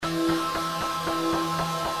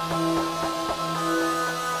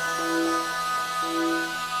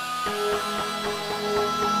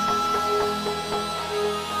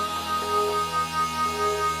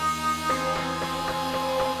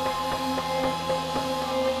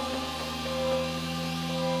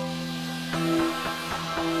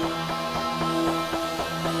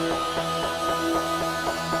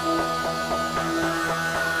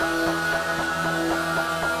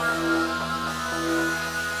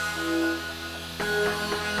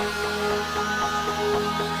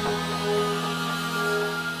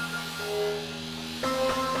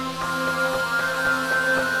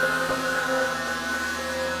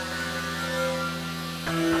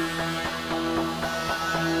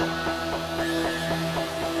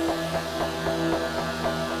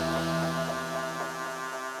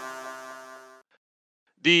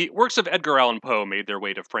The works of Edgar Allan Poe made their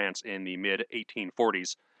way to France in the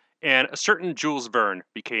mid-1840s, and a certain Jules Verne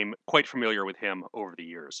became quite familiar with him over the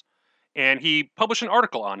years. And he published an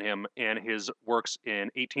article on him and his works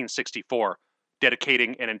in 1864,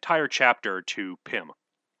 dedicating an entire chapter to Pym.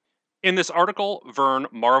 In this article, Verne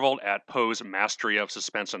marveled at Poe's mastery of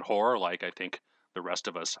suspense and horror, like I think the rest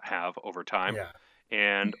of us have over time. Yeah.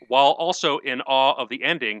 And while also in awe of the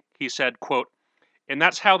ending, he said, quote, "And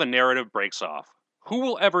that's how the narrative breaks off. Who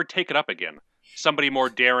will ever take it up again? Somebody more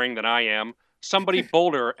daring than I am, somebody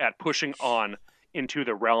bolder at pushing on into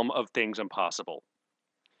the realm of things impossible."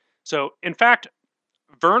 So, in fact,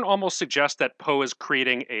 Verne almost suggests that Poe is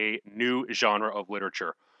creating a new genre of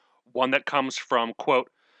literature, one that comes from,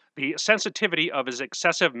 quote, "the sensitivity of his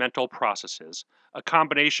excessive mental processes, a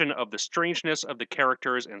combination of the strangeness of the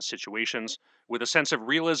characters and situations, with a sense of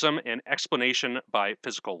realism and explanation by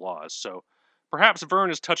physical laws." So perhaps Verne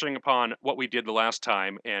is touching upon what we did the last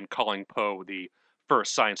time and calling Poe the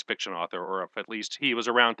first science fiction author, or if at least he was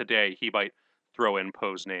around today, he might throw in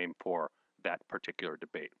Poe's name for that particular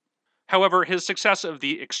debate. However, his success of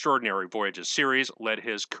the Extraordinary Voyages series led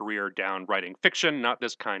his career down writing fiction, not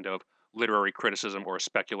this kind of literary criticism or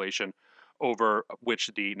speculation, over which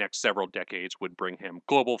the next several decades would bring him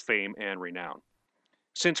global fame and renown.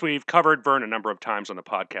 Since we've covered Verne a number of times on the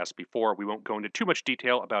podcast before, we won't go into too much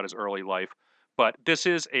detail about his early life, but this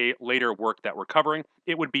is a later work that we're covering.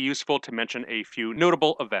 It would be useful to mention a few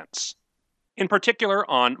notable events. In particular,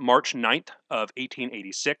 on March 9th of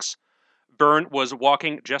 1886, Verne was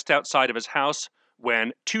walking just outside of his house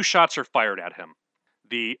when two shots are fired at him.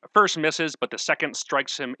 The first misses, but the second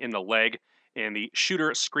strikes him in the leg, and the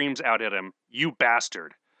shooter screams out at him, "You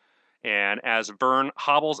bastard." And as Verne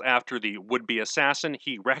hobbles after the would-be assassin,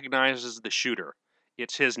 he recognizes the shooter.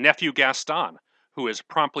 It's his nephew Gaston, who is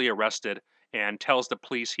promptly arrested and tells the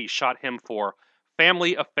police he shot him for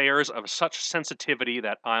family affairs of such sensitivity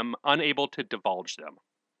that I'm unable to divulge them.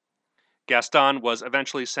 Gaston was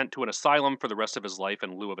eventually sent to an asylum for the rest of his life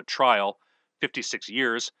in lieu of a trial, 56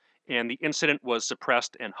 years, and the incident was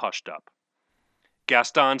suppressed and hushed up.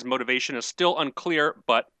 Gaston's motivation is still unclear,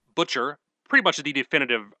 but Butcher, pretty much the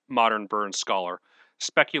definitive modern Verne scholar,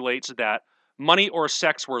 speculates that money or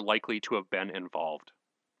sex were likely to have been involved.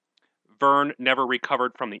 Verne never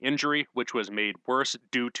recovered from the injury, which was made worse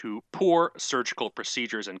due to poor surgical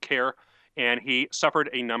procedures and care, and he suffered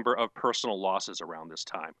a number of personal losses around this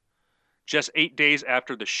time. Just 8 days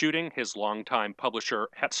after the shooting, his longtime publisher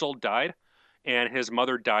Hetzel died, and his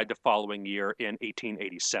mother died the following year in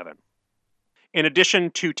 1887. In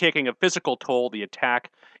addition to taking a physical toll, the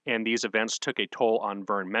attack and these events took a toll on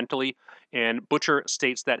Verne mentally, and Butcher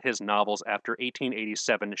states that his novels after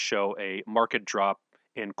 1887 show a marked drop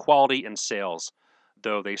in quality and sales,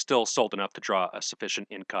 though they still sold enough to draw a sufficient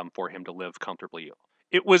income for him to live comfortably.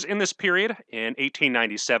 It was in this period, in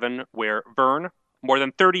 1897, where Verne, more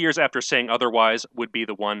than 30 years after saying otherwise, would be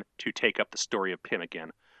the one to take up the story of Pym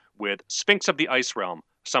again, with Sphinx of the Ice Realm,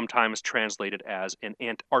 sometimes translated as an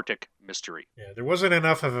Antarctic mystery. Yeah, there wasn't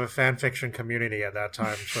enough of a fan fiction community at that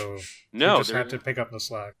time, so No, he just had to pick up the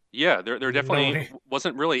slack. Yeah, there definitely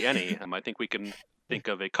wasn't really any. I think we can think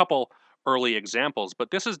of a couple early examples,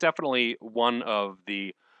 but this is definitely one of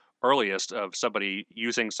the earliest of somebody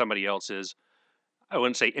using somebody else's, I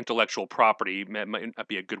wouldn't say intellectual property, might not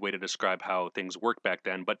be a good way to describe how things worked back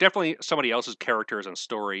then, but definitely somebody else's characters and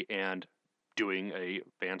story and doing a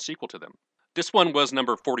fan sequel to them. This one was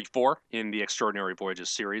number 44 in the Extraordinary Voyages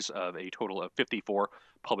series of a total of 54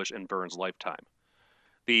 published in Verne's lifetime.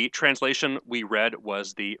 The translation we read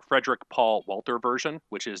was the Frederick Paul Walter version,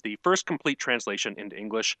 which is the first complete translation into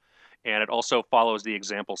English, and it also follows the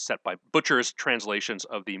example set by Butcher's translations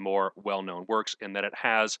of the more well-known works in that it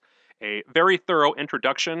has a very thorough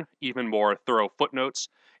introduction, even more thorough footnotes,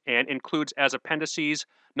 and includes as appendices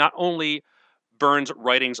not only Verne's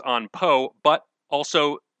writings on Poe, but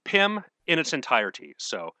also Pym in its entirety.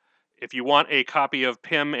 So if you want a copy of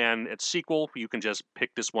Pym and its sequel, you can just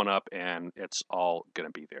pick this one up and it's all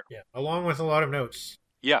going to be there. Yeah, along with a lot of notes.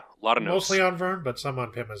 Yeah, a lot of notes. Mostly on Verne, but some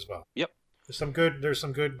on Pym as well. Yep. There's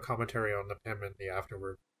some good commentary on the Pym and the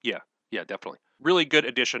afterword. Yeah, definitely. Really good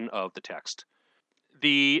edition of the text.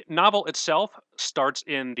 The novel itself starts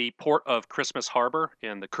in the port of Christmas Harbor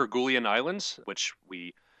in the Kerguelen Islands, which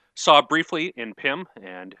we saw briefly in Pym,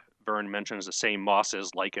 and Verne mentions the same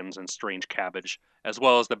mosses, lichens, and strange cabbage, as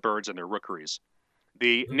well as the birds and their rookeries.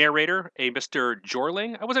 The narrator, a Mr.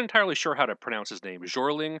 Jorling, I wasn't entirely sure how to pronounce his name.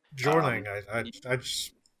 Jorling? Jorling, I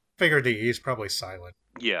just figured the E is probably silent.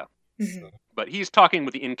 Yeah. But he's talking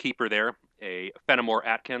with the innkeeper there, a Fenimore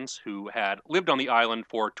Atkins, who had lived on the island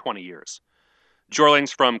for 20 years.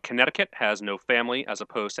 Jorling's from Connecticut, has no family, as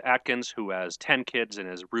opposed to Atkins, who has 10 kids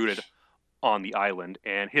and is rooted on the island.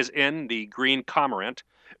 And his inn, the Green Cormorant,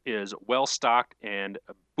 is well stocked and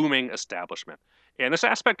a booming establishment. And this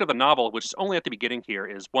aspect of the novel, which is only at the beginning here,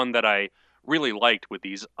 is one that I really liked, with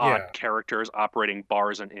these odd Yeah, characters operating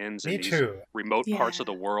bars and inns in me these too. remote Yeah. parts of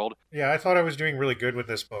the world. Yeah, I thought I was doing really good with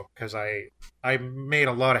this book because I made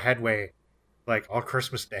a lot of headway like on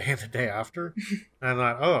Christmas Day and the day after, and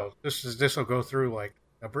I thought, oh, this will go through like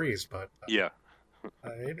a breeze, but Yeah.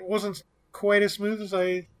 it wasn't quite as smooth as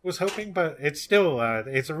I was hoping, but it's still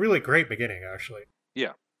it's a really great beginning actually.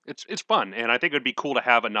 Yeah. It's fun, and I think it would be cool to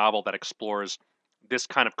have a novel that explores this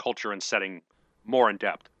kind of culture and setting more in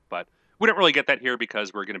depth. But we don't really get that here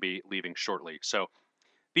because we're going to be leaving shortly. So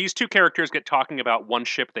these two characters get talking about one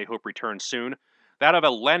ship they hope returns soon, that of a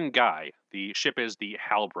Len Guy. The ship is the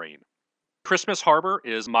Halbrane. Christmas Harbor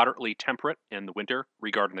is moderately temperate in the winter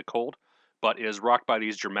regarding the cold, but is rocked by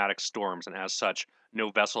these dramatic storms, and as such, no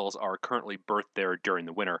vessels are currently berthed there during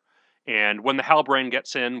the winter. And when the Halbrane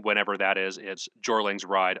gets in, whenever that is, it's Jorling's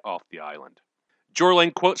ride off the island.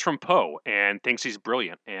 Jorling quotes from Poe and thinks he's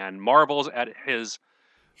brilliant and marvels at his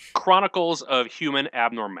chronicles of human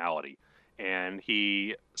abnormality. And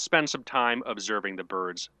he spends some time observing the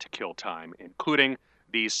birds to kill time, including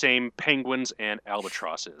these same penguins and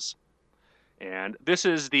albatrosses. And this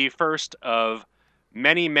is the first of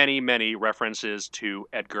many, many, many references to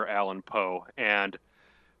Edgar Allan Poe. And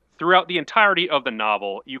throughout the entirety of the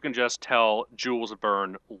novel, you can just tell Jules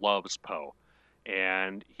Verne loves Poe.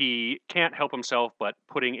 And he can't help himself but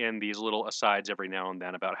putting in these little asides every now and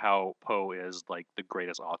then about how Poe is like the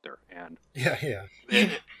greatest author. And Yeah.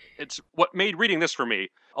 it's what made reading this for me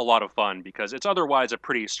a lot of fun, because it's otherwise a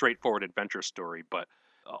pretty straightforward adventure story, but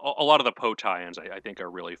a lot of the Poe tie-ins I think are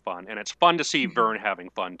really fun, and it's fun to see Verne having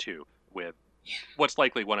fun too with what's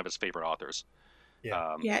likely one of his favorite authors.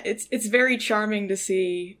 Yeah. Yeah, it's very charming to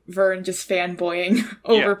see Verne just fanboying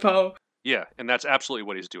over Yeah. Poe. Yeah, and that's absolutely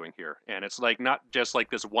what he's doing here. And it's like not just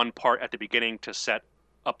like this one part at the beginning to set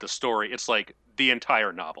up the story. It's like the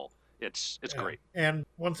entire novel. It's great. And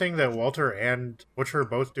one thing that Walter and Butcher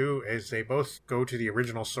both do is they both go to the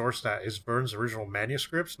original source that is Verne's original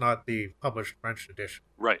manuscripts, not the published French edition.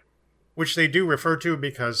 Right. Which they do refer to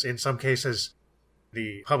because in some cases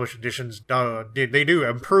the published editions they do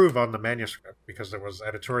improve on the manuscript because there was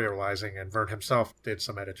editorializing and Verne himself did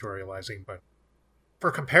some editorializing, but for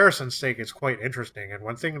comparison's sake it's quite interesting. And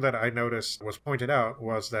one thing that I noticed was pointed out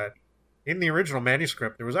was that in the original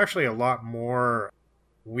manuscript there was actually a lot more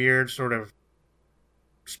weird sort of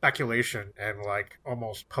speculation and like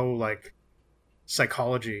almost Poe-like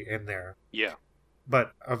psychology in there. Yeah.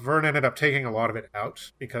 But Verne ended up taking a lot of it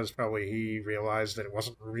out because probably he realized that it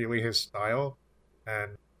wasn't really his style.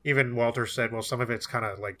 And even Walter said, well, some of it's kind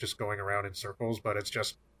of like just going around in circles, but it's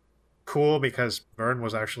just cool because Verne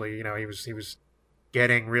was actually, he was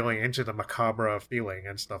getting really into the macabre feeling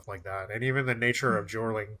and stuff like that. And even the nature of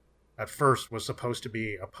Jorling at first was supposed to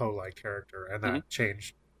be a Poe-like character, and that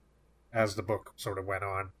changed as the book sort of went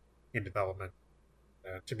on in development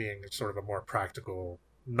to being sort of a more practical,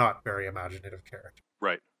 not very imaginative character.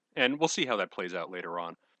 Right. And we'll see how that plays out later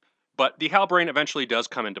on. But the Halbrane eventually does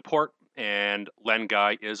come into port, and Len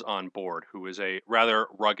Guy is on board, who is a rather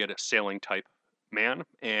rugged sailing type man.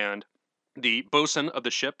 And the bosun of the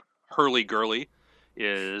ship, Hurley Gurley,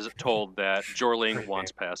 is told that Jorling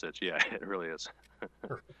wants passage. Yeah, it really is.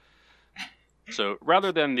 So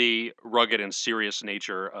rather than the rugged and serious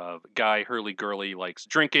nature of Guy, Hurley Gurley likes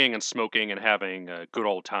drinking and smoking and having a good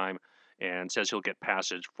old time, and says he'll get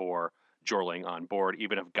passage for Jorling on board,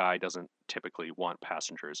 even if Guy doesn't typically want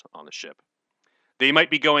passengers on the ship. They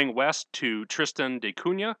might be going west to Tristan da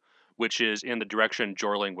Cunha, which is in the direction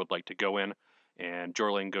Jorling would like to go in, and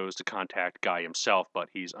Jorling goes to contact Guy himself, but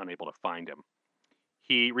he's unable to find him.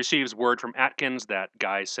 He receives word from Atkins that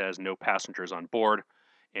Guy says no passengers on board,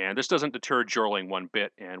 and this doesn't deter Jorling one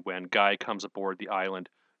bit, and when Guy comes aboard the island,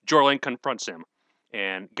 Jorling confronts him,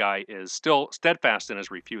 and Guy is still steadfast in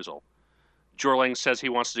his refusal. Jorling says he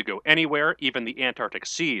wants to go anywhere, even the Antarctic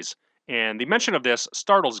seas, and the mention of this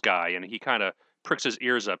startles Guy, and he kind of pricks his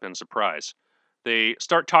ears up in surprise. They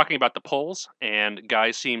start talking about the poles, and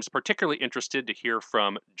Guy seems particularly interested to hear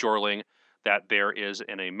from Jorling that there is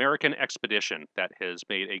an American expedition that has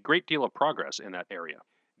made a great deal of progress in that area.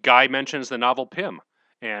 Guy mentions the novel Pym,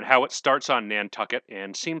 and how it starts on Nantucket,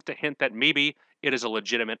 and seems to hint that maybe it is a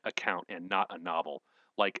legitimate account and not a novel,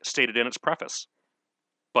 like stated in its preface.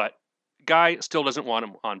 But Guy still doesn't want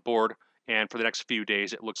him on board, and for the next few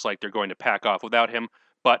days it looks like they're going to pack off without him,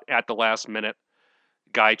 but at the last minute,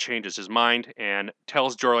 Guy changes his mind and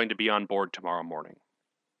tells Jorling to be on board tomorrow morning.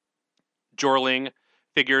 Jorling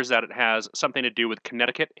figures that it has something to do with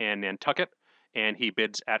Connecticut and Nantucket, and he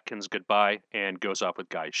bids Atkins goodbye and goes off with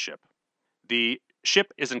Guy's ship. The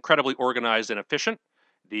ship is incredibly organized and efficient.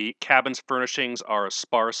 The cabin's furnishings are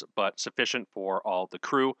sparse but sufficient for all the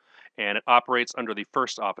crew, and it operates under the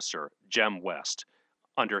first officer, Jem West,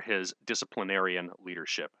 under his disciplinarian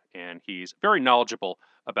leadership. And he's very knowledgeable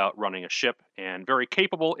about running a ship and very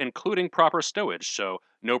capable, including proper stowage, so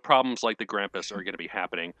no problems like the Grampus are going to be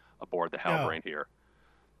happening aboard the Halbrane here.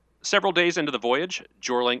 Several days into the voyage,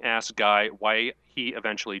 Jorling asks Guy why he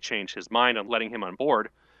eventually changed his mind on letting him on board,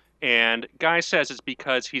 and Guy says it's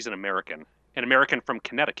because he's an American from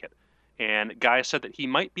Connecticut, and Guy said that he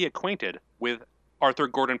might be acquainted with Arthur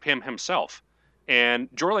Gordon Pym himself. And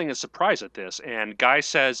Jorling is surprised at this, and Guy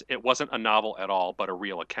says it wasn't a novel at all, but a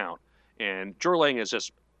real account. And Jorling is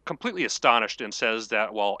just completely astonished and says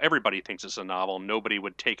that while everybody thinks it's a novel, nobody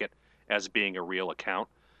would take it as being a real account.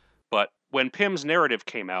 But when Pym's narrative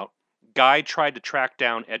came out, Guy tried to track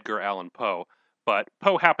down Edgar Allan Poe, but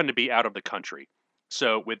Poe happened to be out of the country.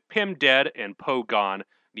 So with Pym dead and Poe gone,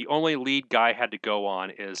 the only lead Guy had to go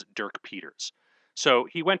on is Dirk Peters. So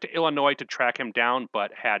he went to Illinois to track him down,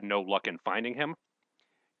 but had no luck in finding him.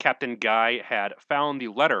 Captain Guy had found the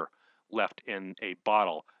letter left in a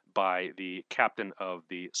bottle by the captain of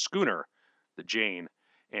the schooner, the Jane,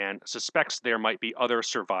 and suspects there might be other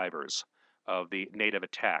survivors of the native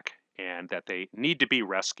attack, and that they need to be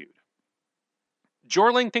rescued.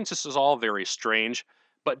 Jorling thinks this is all very strange,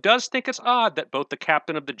 but does think it's odd that both the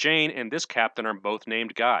captain of the Jane and this captain are both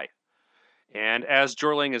named Guy. And as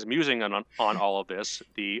Jorling is musing on all of this,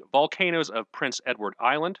 the volcanoes of Prince Edward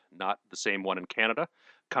Island, not the same one in Canada,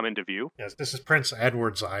 come into view. Yes, this is Prince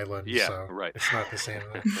Edward's Island, yeah, so right. It's not the same.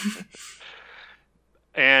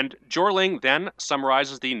 And Jorling then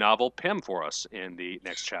summarizes the novel Pym for us in the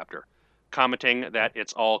next chapter, commenting that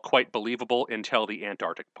it's all quite believable until the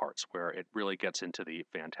Antarctic parts, where it really gets into the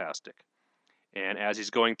fantastic. And as he's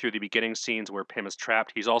going through the beginning scenes where Pym is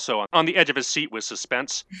trapped, he's also on the edge of his seat with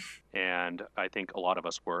suspense, and I think a lot of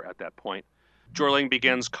us were at that point. Jorling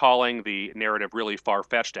begins calling the narrative really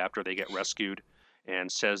far-fetched after they get rescued, and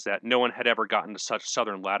says that no one had ever gotten to such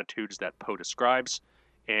southern latitudes that Poe describes.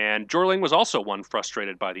 And Jorling was also one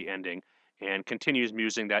frustrated by the ending, and continues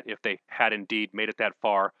musing that if they had indeed made it that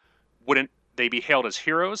far, wouldn't they be hailed as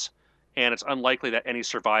heroes? And it's unlikely that any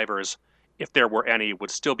survivors, if there were any,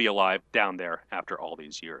 would still be alive down there after all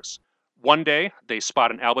these years. One day, they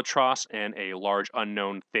spot an albatross and a large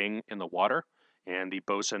unknown thing in the water, and the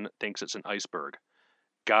bosun thinks it's an iceberg.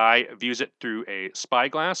 Guy views it through a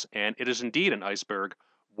spyglass, and it is indeed an iceberg,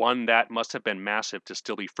 one that must have been massive to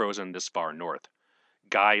still be frozen this far north.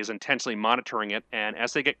 Guy is intensely monitoring it, and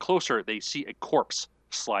as they get closer, they see a corpse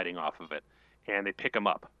sliding off of it, and they pick him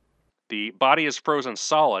up. The body is frozen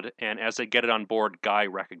solid, and as they get it on board, Guy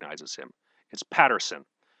recognizes him. It's Patterson,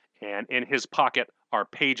 and in his pocket are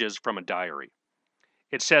pages from a diary.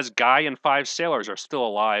 It says Guy and 5 sailors are still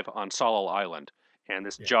alive on Tsalal Island, and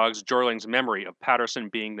this jogs Jorling's memory of Patterson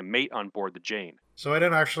being the mate on board the Jane. So I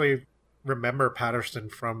didn't actually remember Patterson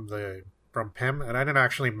from Pym, and I didn't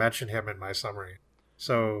actually mention him in my summary.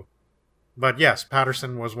 So, but yes,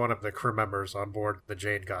 Patterson was one of the crew members on board the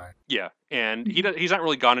Jane Guy. Yeah, and he's not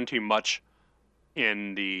really gone into much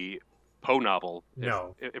in the Poe novel.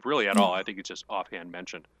 No. If really at all. I think it's just offhand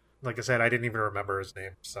mentioned. Like I said, I didn't even remember his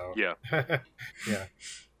name, so... Yeah. Yeah.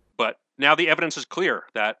 But now the evidence is clear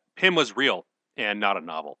that Pym was real and not a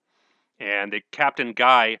novel. And the Captain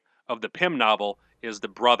Guy of the Pym novel is the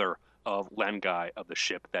brother of Len Guy of the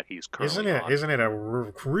ship that he's currently on. Isn't it a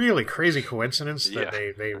really crazy coincidence that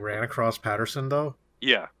they ran across Patterson, though?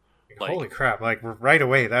 Yeah. Like, holy crap, like, right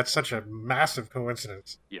away, that's such a massive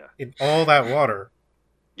coincidence. Yeah. In all that water.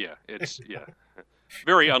 Yeah, it's,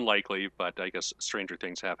 very unlikely, but I guess stranger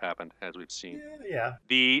things have happened, as we've seen. Yeah.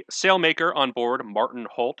 The sailmaker on board, Martin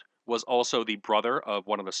Holt, was also the brother of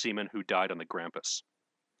one of the seamen who died on the Grampus.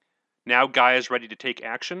 Now Guy is ready to take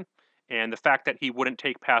action, and the fact that he wouldn't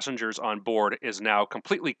take passengers on board is now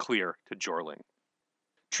completely clear to Jorling.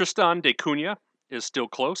 Tristan da Cunha is still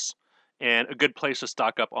close, and a good place to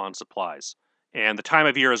stock up on supplies, and the time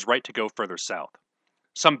of year is right to go further south.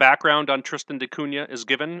 Some background on Tristan da Cunha is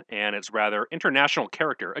given, and it's rather international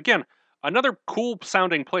character. Again, another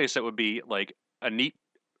cool-sounding place that would be like a neat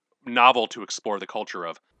novel to explore the culture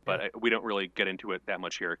of, but we don't really get into it that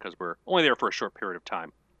much here because we're only there for a short period of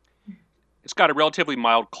time. It's got a relatively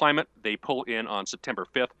mild climate. They pull in on September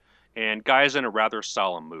 5th, and Guy is in a rather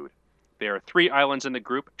solemn mood. There are 3 islands in the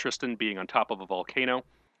group, Tristan being on top of a volcano.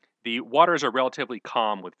 The waters are relatively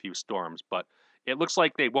calm with few storms, but it looks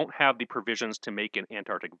like they won't have the provisions to make an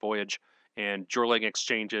Antarctic voyage, and Jorling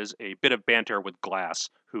exchanges a bit of banter with Glass,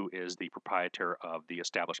 who is the proprietor of the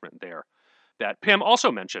establishment there, that Pym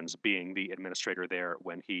also mentions being the administrator there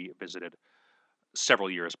when he visited several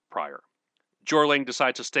years prior. Jorling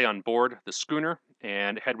decides to stay on board the schooner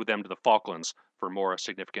and head with them to the Falklands for more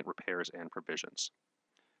significant repairs and provisions.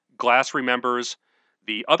 Glass remembers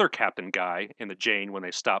the other Captain Guy in the Jane when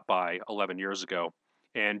they stopped by 11 years ago,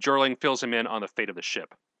 and Jorling fills him in on the fate of the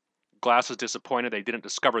ship. Glass is disappointed they didn't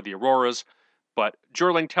discover the Auroras, but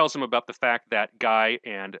Jorling tells him about the fact that Guy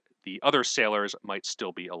and the other sailors might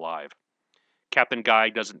still be alive. Captain Guy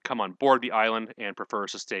doesn't come on board the island and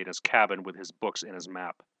prefers to stay in his cabin with his books and his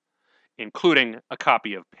map, including a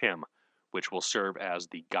copy of Pym, which will serve as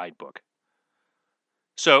the guidebook.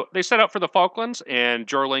 So they set out for the Falklands, and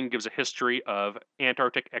Jorling gives a history of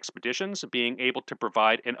Antarctic expeditions, being able to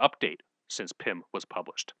provide an update since Pym was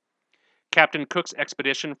published. Captain Cook's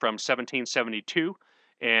expedition from 1772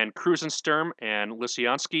 and Krusenstern and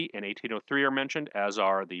Lisiansky in 1803 are mentioned, as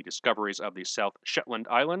are the discoveries of the South Shetland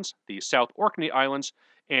Islands, the South Orkney Islands,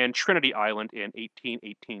 and Trinity Island in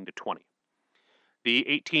 1818-20. The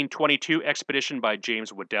 1822 expedition by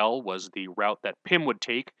James Weddell was the route that Pym would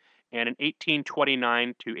take, and in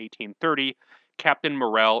 1829 to 1830, Captain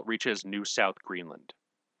Morrell reaches New South Greenland.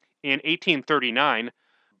 In 1839,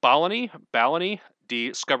 Balleny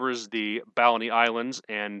discovers the Balleny Islands,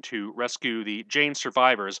 and to rescue the Jane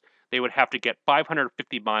survivors, they would have to get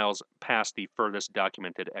 550 miles past the furthest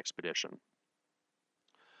documented expedition.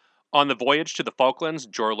 On the voyage to the Falklands,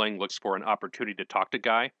 Jorling looks for an opportunity to talk to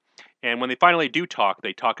Guy, and when they finally do talk,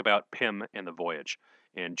 they talk about Pym and the voyage,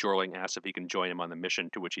 and Jorling asks if he can join him on the mission,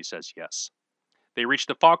 to which he says yes. They reach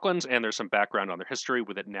the Falklands, and there's some background on their history,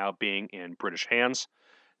 with it now being in British hands.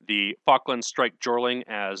 The Falklands strike Jorling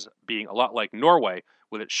as being a lot like Norway,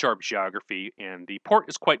 with its sharp geography, and the port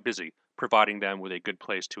is quite busy, providing them with a good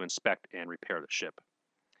place to inspect and repair the ship.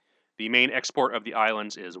 The main export of the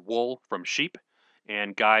islands is wool from sheep,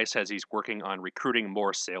 and Guy says he's working on recruiting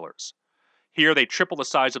more sailors. Here they triple the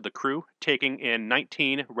size of the crew, taking in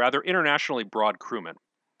 19 rather internationally broad crewmen.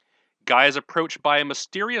 Guy is approached by a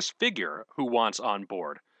mysterious figure who wants on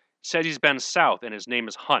board. Says he's been south and his name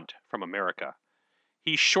is Hunt from America.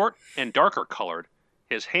 He's short and darker colored.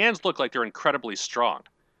 His hands look like they're incredibly strong.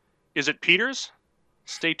 Is it Peters?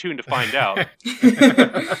 Stay tuned to find out.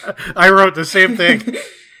 I wrote the same thing.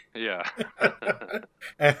 Yeah.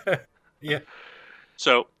 Yeah.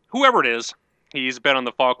 So, whoever it is, he's been on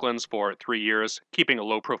the Falklands for 3 years, keeping a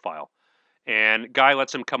low profile. And Guy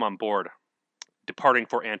lets him come on board, departing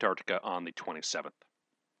for Antarctica on the 27th.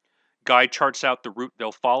 Guy charts out the route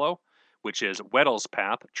they'll follow, which is Weddell's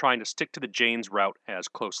path, trying to stick to the Jane's route as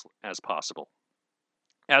close as possible.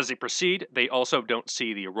 As they proceed, they also don't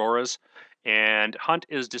see the Auroras, and Hunt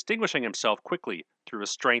is distinguishing himself quickly through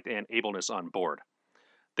his strength and ableness on board.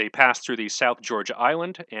 They pass through the South Georgia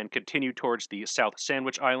Island and continue towards the South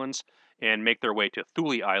Sandwich Islands and make their way to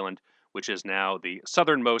Thule Island, which is now the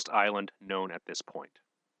southernmost island known at this point.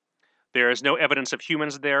 There is no evidence of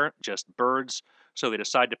humans there, just birds, so they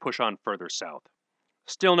decide to push on further south.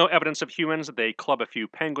 Still no evidence of humans, they club a few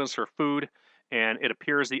penguins for food, and it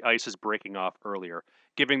appears the ice is breaking off earlier,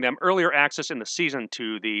 giving them earlier access in the season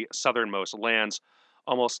to the southernmost lands,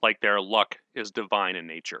 almost like their luck is divine in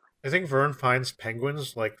nature. I think Vern finds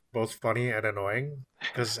penguins like both funny and annoying,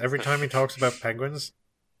 because every time he talks about penguins,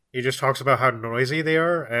 he just talks about how noisy they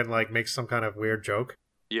are and like makes some kind of weird joke.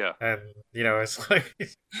 Yeah. And, you know, it's like,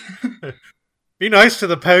 be nice to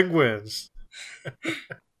the penguins.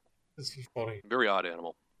 It's funny. Very odd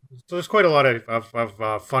animal. So there's quite a lot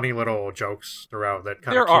of funny little jokes throughout that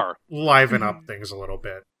kind There of liven up things a little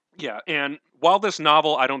bit. Yeah, and while this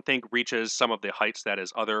novel I don't think reaches some of the heights that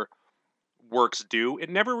his other works do, it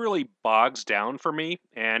never really bogs down for me,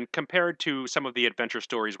 and compared to some of the adventure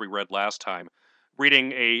stories we read last time,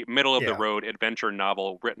 reading a middle-of-the-road adventure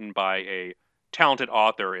novel written by a talented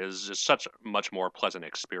author is just such a much more pleasant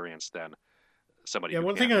experience than somebody who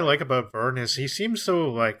one can't thing I write. like about Vern is he seems so,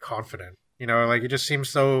 like, confident. You know, like, he just seems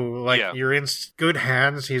so, like, you're in good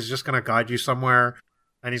hands, he's just going to guide you somewhere,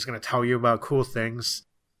 and he's going to tell you about cool things.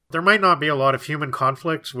 There might not be a lot of human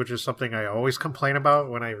conflict, which is something I always complain about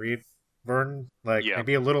when I read Vern. Like,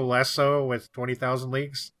 maybe a little less so with 20,000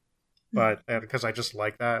 Leagues. But, because I just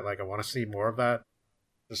like that, like, I want to see more of that.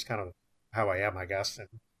 Just kind of how I am, I guess.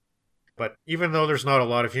 But even though there's not a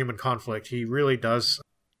lot of human conflict, he really does.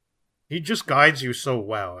 He just guides you so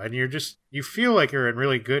well, and you feel like you're in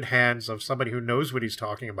really good hands of somebody who knows what he's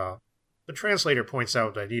talking about. The translator points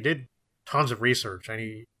out that he did tons of research, and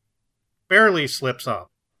he barely slips up.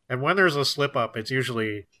 And when there's a slip-up, it's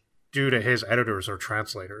usually due to his editors or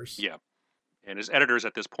translators. Yeah. And his editors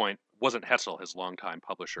at this point wasn't Hetzel, his longtime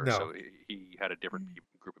publisher, No. so he had a different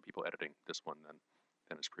group of people editing this one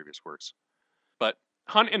than his previous works. But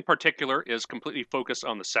Hunt in particular is completely focused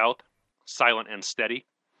on the South, silent and steady.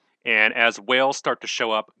 And as whales start to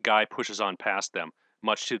show up, Guy pushes on past them,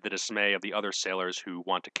 much to the dismay of the other sailors who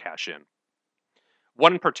want to cash in.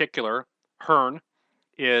 One in particular, Hearn,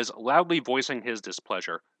 is loudly voicing his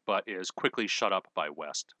displeasure, but is quickly shut up by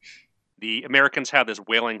West. The Americans have this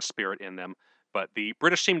whaling spirit in them, but the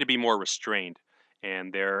British seem to be more restrained,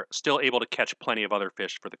 and they're still able to catch plenty of other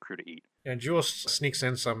fish for the crew to eat. And Jules sneaks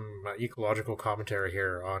in some ecological commentary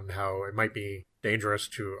here on how it might be dangerous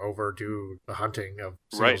to overdo the hunting of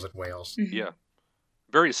seals and whales. Yeah.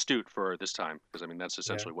 Very astute for this time, because, that's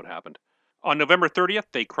essentially what happened. On November 30th,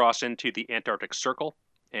 they cross into the Antarctic Circle,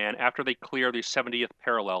 and after they clear the 70th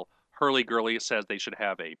parallel, Hurley-Gurley says they should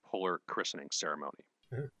have a polar christening ceremony.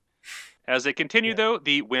 As they continue, though,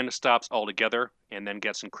 the wind stops altogether and then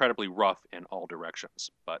gets incredibly rough in all directions.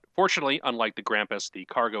 But fortunately, unlike the Grampus, the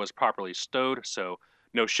cargo is properly stowed, so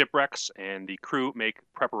no shipwrecks, and the crew make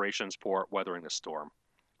preparations for weathering the storm.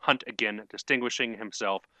 Hunt again distinguishing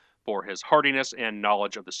himself for his hardiness and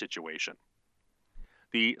knowledge of the situation.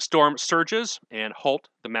 The storm surges, and Holt,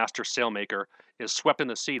 the master sailmaker, is swept in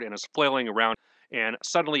the sea and is flailing around, and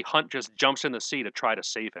suddenly Hunt just jumps in the sea to try to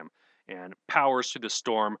save him, and powers through the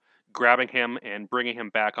storm, grabbing him and bringing him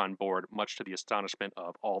back on board, much to the astonishment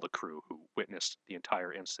of all the crew who witnessed the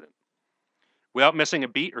entire incident. Without missing a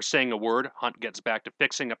beat or saying a word, Hunt gets back to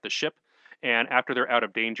fixing up the ship, and after they're out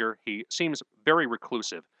of danger, he seems very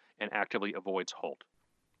reclusive and actively avoids Holt.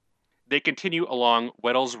 They continue along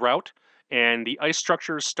Weddell's route, and the ice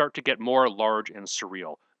structures start to get more large and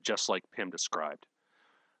surreal, just like Pym described.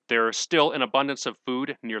 There's still an abundance of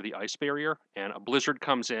food near the ice barrier, and a blizzard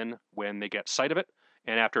comes in when they get sight of it,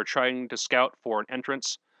 and after trying to scout for an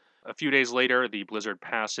entrance, a few days later, the blizzard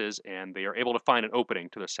passes, and they are able to find an opening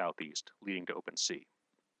to the southeast, leading to open sea.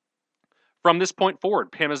 From this point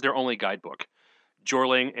forward, Pym is their only guidebook.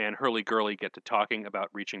 Jorling and Hurley-Gurley get to talking about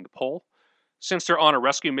reaching the pole. Since they're on a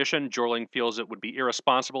rescue mission, Jorling feels it would be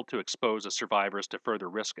irresponsible to expose the survivors to further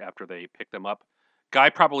risk after they pick them up. Guy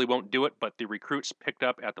probably won't do it, but the recruits picked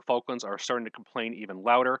up at the Falklands are starting to complain even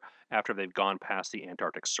louder after they've gone past the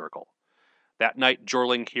Antarctic Circle. That night,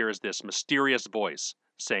 Jorling hears this mysterious voice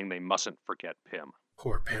saying they mustn't forget Pym.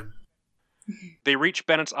 Poor Pym. They reach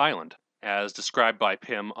Bennett's Island, as described by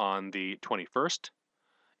Pym on the 21st.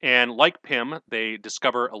 And like Pym, they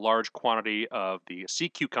discover a large quantity of the sea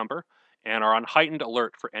cucumber and are on heightened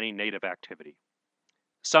alert for any native activity.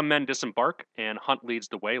 Some men disembark, and Hunt leads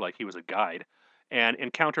the way like he was a guide, and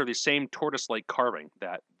encounter the same tortoise-like carving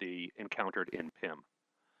that they encountered in Pym.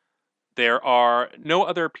 There are no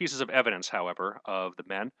other pieces of evidence, however, of the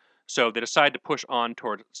men, so they decide to push on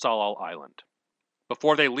toward Tsalal Island.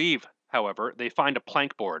 Before they leave, however, they find a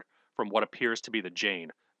plank board from what appears to be the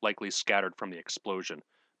Jane, likely scattered from the explosion,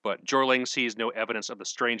 but Jorling sees no evidence of the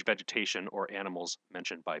strange vegetation or animals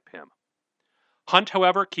mentioned by Pym. Hunt,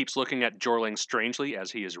 however, keeps looking at Jorling strangely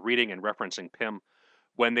as he is reading and referencing Pym.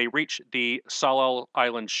 When they reach the Tsalal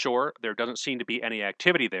Island shore, there doesn't seem to be any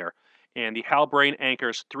activity there, and the Halbrane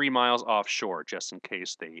anchors 3 miles offshore just in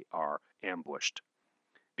case they are ambushed.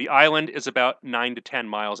 The island is about 9 to 10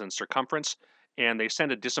 miles in circumference, and they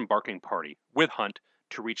send a disembarking party with Hunt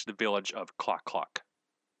to reach the village of Clock Clock.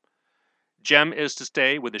 Jem is to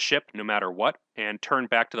stay with the ship no matter what, and turn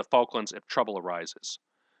back to the Falklands if trouble arises.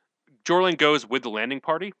 Jorling goes with the landing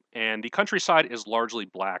party, and the countryside is largely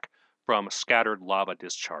black from scattered lava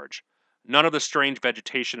discharge. None of the strange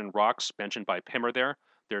vegetation and rocks mentioned by Pym are there.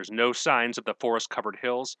 There's no signs of the forest-covered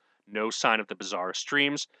hills, no sign of the bizarre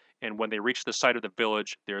streams, and when they reach the site of the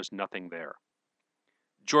village, there's nothing there.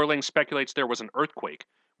 Jorling speculates there was an earthquake,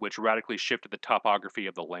 which radically shifted the topography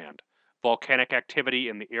of the land. Volcanic activity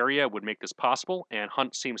in the area would make this possible, and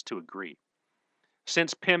Hunt seems to agree.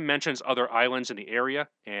 Since Pym mentions other islands in the area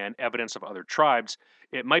and evidence of other tribes,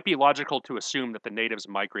 it might be logical to assume that the natives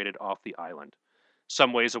migrated off the island.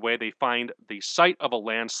 Some ways away, they find the site of a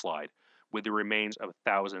landslide with the remains of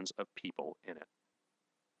thousands of people in it.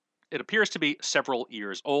 It appears to be several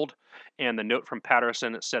years old, and the note from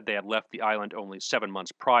Patterson said they had left the island only 7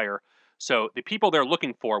 months prior, so the people they're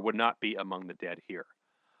looking for would not be among the dead here.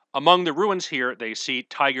 Among the ruins here, they see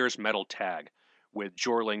Tiger's metal tag, with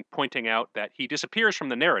Jorling pointing out that he disappears from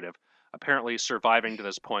the narrative, apparently surviving to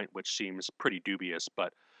this point, which seems pretty dubious,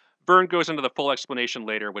 but Verne goes into the full explanation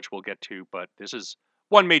later, which we'll get to, but this is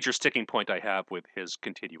one major sticking point I have with his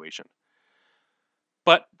continuation.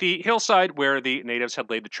 But the hillside where the natives had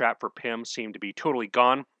laid the trap for Pym seemed to be totally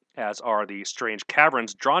gone, as are the strange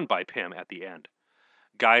caverns drawn by Pym at the end.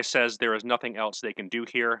 Guy says there is nothing else they can do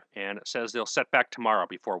here, and says they'll set back tomorrow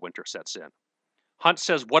before winter sets in. Hunt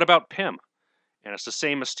says, "What about Pym?" And it's the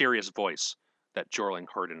same mysterious voice that Jorling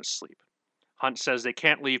heard in his sleep. Hunt says they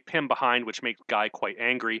can't leave Pym behind, which makes Guy quite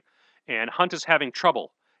angry, and Hunt is having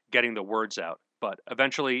trouble getting the words out, but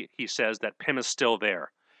eventually he says that Pym is still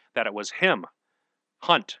there, that it was him,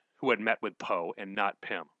 Hunt, who had met with Poe and not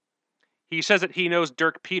Pym. He says that he knows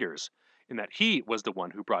Dirk Peters, and that he was the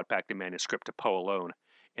one who brought back the manuscript to Poe alone,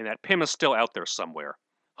 and that Pym is still out there somewhere.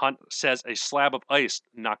 Hunt says a slab of ice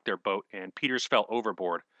knocked their boat, and Peters fell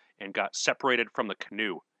overboard and got separated from the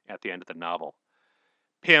canoe at the end of the novel.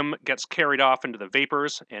 Pym gets carried off into the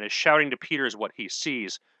vapors and is shouting to Peters what he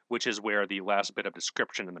sees, which is where the last bit of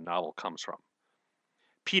description in the novel comes from.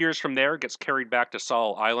 Peters from there gets carried back to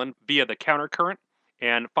Sol Island via the countercurrent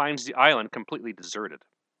and finds the island completely deserted.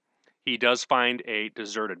 He does find a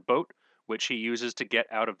deserted boat, which he uses to get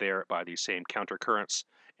out of there by the same countercurrents,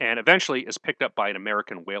 and eventually is picked up by an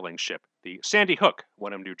American whaling ship, the Sandy Hook,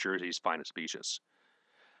 one of New Jersey's finest beaches.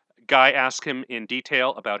 Guy asks him in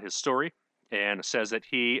detail about his story, and says that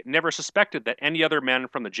he never suspected that any other men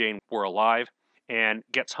from the Jane were alive, and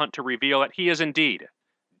gets Hunt to reveal that he is indeed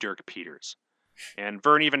Dirk Peters. And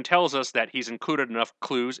Vern even tells us that he's included enough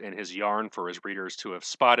clues in his yarn for his readers to have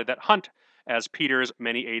spotted that Hunt as Peters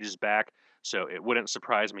many ages back, so it wouldn't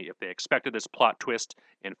surprise me if they expected this plot twist.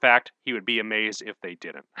 In fact, he would be amazed if they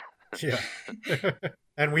didn't. Yeah.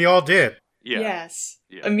 And we all did. Yeah. Yes.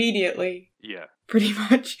 Yeah. Immediately. Yeah. Pretty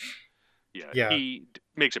much. Yeah. He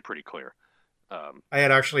makes it pretty clear. I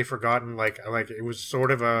had actually forgotten, like it was sort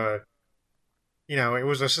of a, it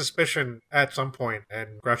was a suspicion at some point,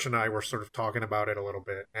 and Gretchen and I were sort of talking about it a little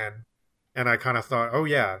bit, and I kind of thought, oh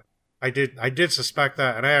yeah, I did suspect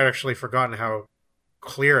that, and I had actually forgotten how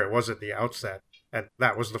clear it was at the outset, and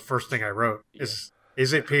that was the first thing I wrote. Yeah.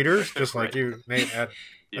 Is it Peters? Just like you, Nate, had.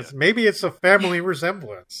 Yeah. Maybe it's a family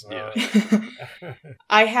resemblance. Yeah.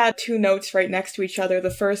 I had two notes right next to each other. The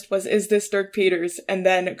first was, "Is this Dirk Peters?" And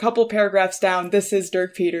then a couple paragraphs down, "This is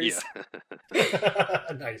Dirk Peters." Yeah.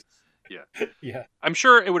 Nice. Yeah. Yeah. I'm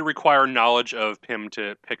sure it would require knowledge of Pym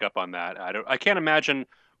to pick up on that. I can't imagine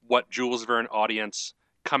what Jules Verne audience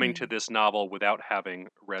coming to this novel without having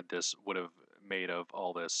read this would have made of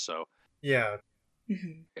all this. So yeah.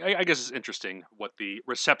 I guess it's interesting what the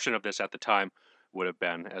reception of this at the time would have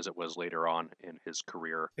been as it was later on in his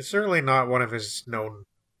career. It's certainly not one of his known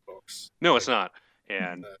books. No, it's not.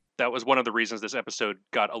 And that was one of the reasons this episode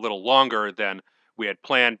got a little longer than we had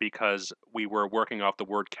planned, because we were working off the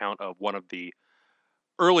word count of one of the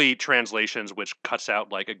early translations, which cuts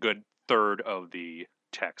out like a good third of the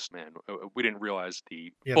text. Man, we didn't realize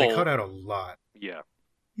the full... they cut out a lot. Yeah.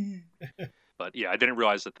 But yeah, I didn't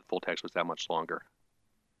realize that the full text was that much longer.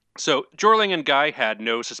 So Jorling and Guy had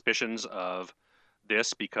no suspicions of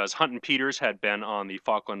this, because Hunt and Peters had been on the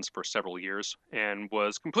Falklands for several years and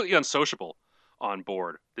was completely unsociable on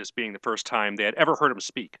board, this being the first time they had ever heard him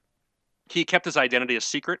speak. He kept his identity a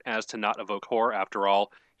secret as to not evoke horror. After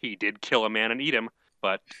all, he did kill a man and eat him,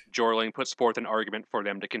 but Jorling puts forth an argument for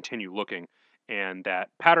them to continue looking, and that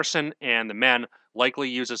Patterson and the men likely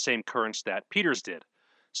use the same currents that Peters did.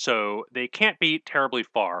 So they can't be terribly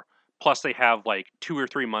far, plus they have like 2 or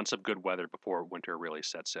 3 months of good weather before winter really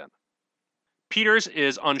sets in. Peters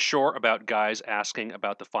is unsure about Guy's asking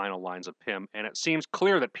about the final lines of Pym, and it seems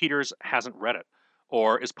clear that Peters hasn't read it,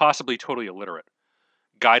 or is possibly totally illiterate.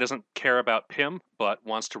 Guy doesn't care about Pym, but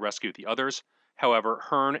wants to rescue the others. However,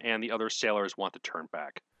 Hearn and the other sailors want to turn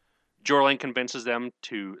back. Jorling convinces them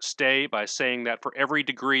to stay by saying that for every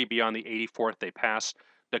degree beyond the 84th they pass,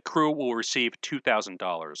 the crew will receive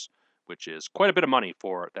 $2,000, which is quite a bit of money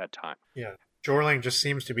for that time. Yeah, Jorling just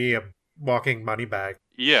seems to be a walking money bag.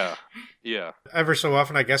 Yeah. Ever so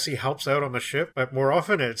often, I guess he helps out on the ship, but more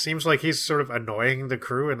often it seems like he's sort of annoying the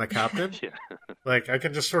crew and the captain. Yeah. Like, I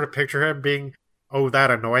can just sort of picture him being,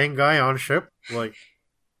 that annoying guy on ship. Like,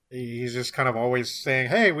 he's just kind of always saying,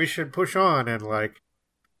 hey, we should push on, and like,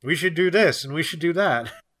 we should do this, and we should do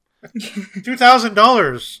that.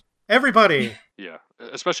 $2,000! Everybody! Yeah,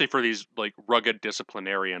 especially for these like rugged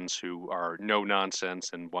disciplinarians who are no nonsense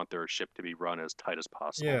and want their ship to be run as tight as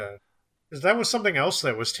possible. Yeah. Because that was something else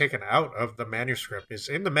that was taken out of the manuscript. Is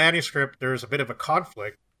in the manuscript, there's a bit of a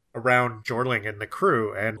conflict around Jorling and the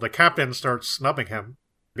crew, and the captain starts snubbing him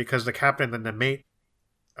because the captain and the mate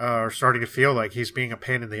are starting to feel like he's being a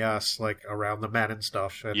pain in the ass, like around the men and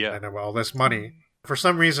stuff, and all this money. For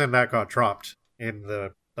some reason, that got dropped in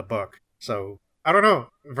the book. So, I don't know.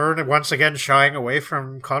 Verne once again shying away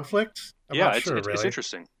from conflict? I'm not sure, it's really.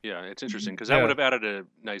 interesting. Yeah, it's interesting because that would have added a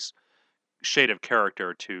nice shade of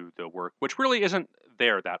character to the work, which really isn't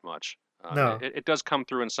there that much. No. It does come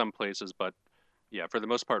through in some places, but yeah, for the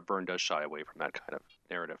most part, Byrne does shy away from that kind of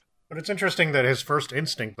narrative. But it's interesting that his first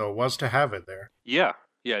instinct, though, was to have it there. Yeah,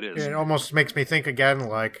 it is. It almost makes me think again,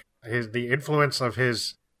 like, the influence of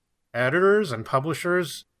his editors and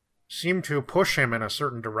publishers seemed to push him in a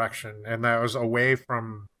certain direction, and that was away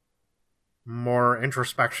from more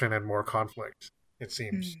introspection and more conflict, it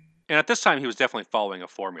seems. And at this time, he was definitely following a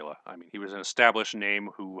formula. I mean, he was an established name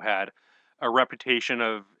who had a reputation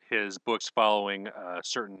of his books following a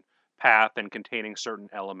certain path and containing certain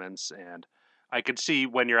elements. And I could see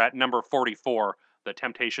when you're at number 44, the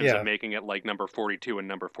temptations of making it like number 42 and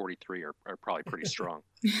number 43 are probably pretty strong.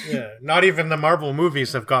 Yeah, not even the Marvel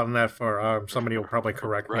movies have gotten that far. Somebody will probably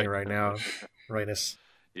correct me right now. Rightness.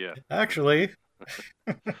 Yeah. Actually.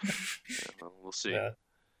 Well, we'll see.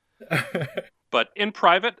 Yeah. But in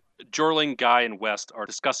private, Jorling, Guy, and West are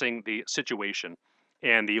discussing the situation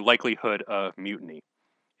and the likelihood of mutiny.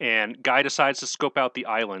 And Guy decides to scope out the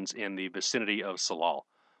islands in the vicinity of Salal.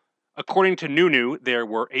 According to Nunu, there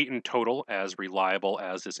were 8 in total, as reliable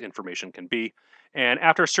as this information can be, and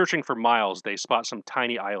after searching for miles, they spot some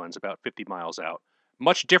tiny islands about 50 miles out,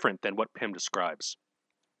 much different than what Pym describes.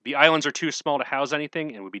 The islands are too small to house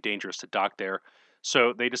anything and would be dangerous to dock there,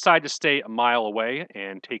 so they decide to stay a mile away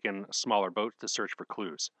and take in smaller boats to search for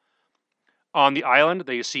clues. On the island,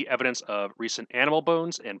 they see evidence of recent animal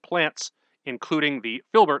bones and plants, including the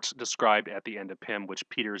filberts described at the end of Pym, which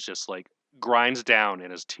Peters just grinds down in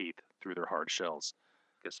his teeth through their hard shells.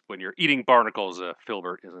 Because when you're eating barnacles, a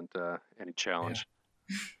filbert isn't any challenge.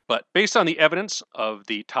 Yeah. But based on the evidence of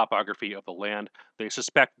the topography of the land, they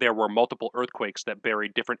suspect there were multiple earthquakes that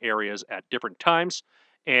buried different areas at different times,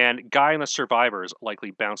 and Guy and the survivors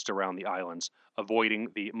likely bounced around the islands, avoiding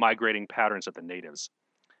the migrating patterns of the natives.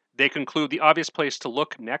 They conclude the obvious place to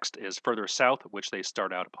look next is further south, which they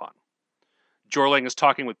start out upon. Jorling is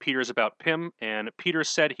talking with Peters about Pym, and Peters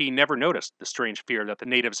said he never noticed the strange fear that the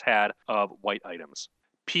natives had of white items.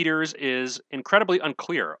 Peters is incredibly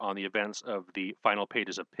unclear on the events of the final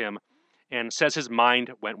pages of Pym, and says his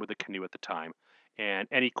mind went with the canoe at the time, and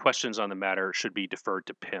any questions on the matter should be deferred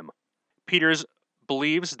to Pym. Peters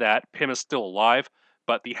believes that Pym is still alive,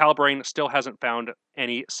 but the Halbrane still hasn't found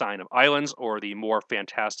any sign of islands or the more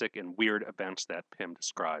fantastic and weird events that Pym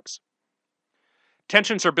describes.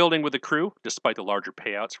 Tensions are building with the crew, despite the larger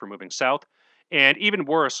payouts for moving south, and even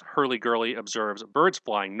worse, Hurley-Gurley observes birds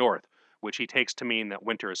flying north, which he takes to mean that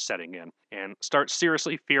winter is setting in, and starts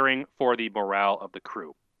seriously fearing for the morale of the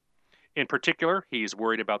crew. In particular, he's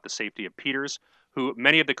worried about the safety of Peters, who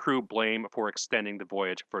many of the crew blame for extending the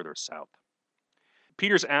voyage further south.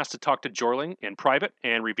 Peters asks to talk to Jorling in private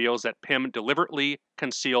and reveals that Pym deliberately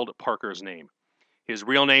concealed Parker's name. His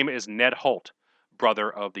real name is Ned Holt,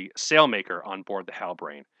 brother of the sailmaker on board the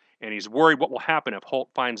Halbrane, and he's worried what will happen if Holt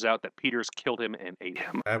finds out that Peters killed him and ate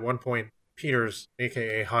him. At one point, Peters,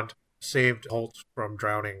 aka Hunt, saved Holt from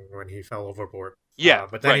drowning when he fell overboard. Yeah,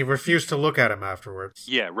 but then he refused to look at him afterwards.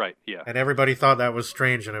 Yeah, right, yeah. And everybody thought that was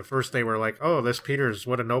strange, and at first they were like, oh, this Peters,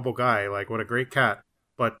 what a noble guy, what a great cat.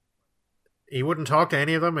 But he wouldn't talk to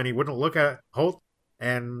any of them, and he wouldn't look at Holt,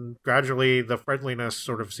 and gradually the friendliness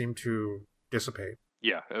sort of seemed to dissipate.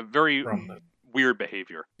 Yeah, a very weird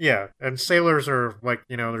behavior. Yeah, and sailors are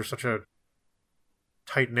they're such a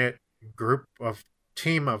tight-knit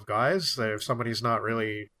team of guys that if somebody's not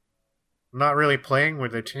really playing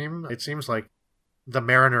with the team, it seems like the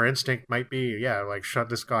mariner instinct might be, shut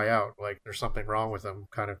this guy out, there's something wrong with him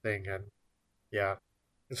kind of thing. And yeah,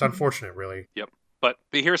 it's unfortunate, really. Yep. But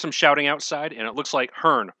they hear some shouting outside, and it looks like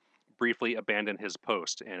Hearn briefly abandoned his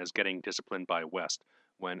post and is getting disciplined by West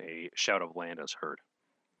when a shout of land is heard.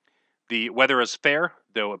 The weather is fair,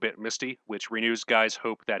 though a bit misty, which renews Guy's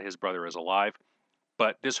hope that his brother is alive,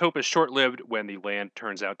 but this hope is short-lived when the land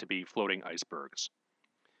turns out to be floating icebergs.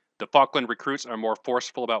 The Falkland recruits are more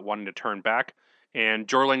forceful about wanting to turn back, and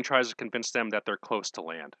Jorling tries to convince them that they're close to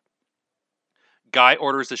land. Guy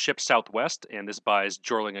orders the ship southwest, and this buys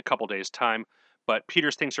Jorling a couple days' time, but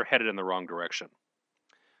Peters thinks they're headed in the wrong direction.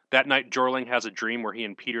 That night, Jorling has a dream where he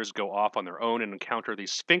and Peters go off on their own and encounter the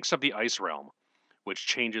Sphinx of the Ice Realm, which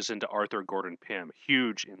changes into Arthur Gordon Pym,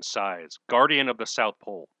 huge in size, guardian of the South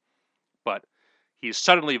Pole. But he's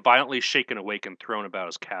suddenly violently shaken awake and thrown about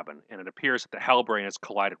his cabin, and it appears that the Halbrane has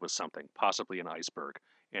collided with something, possibly an iceberg,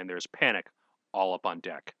 and there's panic all up on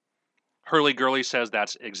deck. Hurley-Gurley says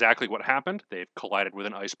that's exactly what happened. They've collided with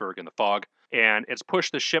an iceberg in the fog, and it's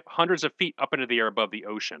pushed the ship hundreds of feet up into the air above the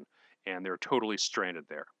ocean, and they're totally stranded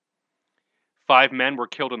there. 5 men were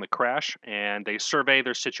killed in the crash, and they survey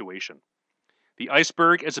their situation. The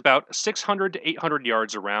iceberg is about 600 to 800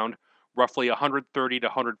 yards around, roughly 130 to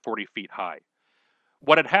 140 feet high.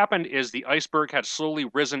 What had happened is the iceberg had slowly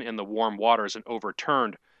risen in the warm waters and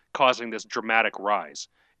overturned, causing this dramatic rise.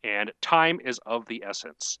 And time is of the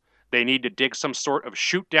essence. They need to dig some sort of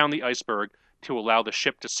chute down the iceberg to allow the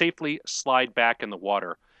ship to safely slide back in the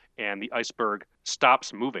water, and the iceberg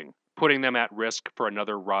stops moving, putting them at risk for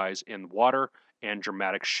another rise in water and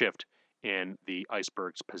dramatic shift in the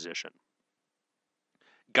iceberg's position.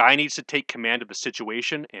 Guy needs to take command of the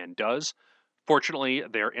situation and does. Fortunately,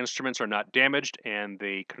 their instruments are not damaged, and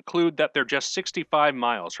they conclude that they're just 65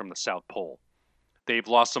 miles from the South Pole. They've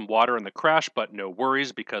lost some water in the crash, but no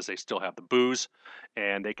worries because they still have the booze,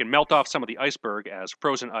 and they can melt off some of the iceberg as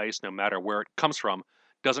frozen ice, no matter where it comes from,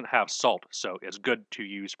 doesn't have salt, so it's good to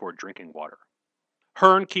use for drinking water.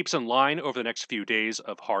 Hearn keeps in line over the next few days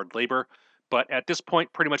of hard labor, but at this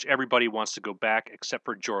point, pretty much everybody wants to go back except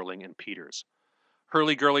for Jorling and Peters.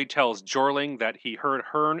 Hurley-Gurley tells Jorling that he heard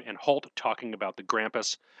Hearn and Holt talking about the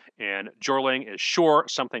Grampus, and Jorling is sure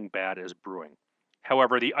something bad is brewing.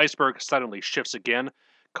 However, the iceberg suddenly shifts again,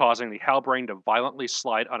 causing the Halbrane to violently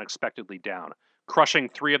slide unexpectedly down, crushing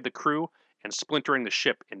 3 of the crew and splintering the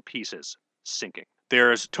ship in pieces, sinking.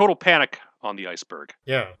 There's total panic on the iceberg.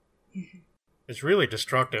 Yeah. It's really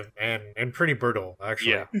destructive and pretty brutal,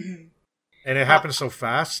 actually. Yeah. And it happens so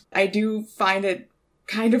fast. I do find it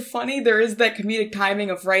kind of funny. There is that comedic timing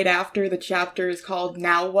of right after the chapter is called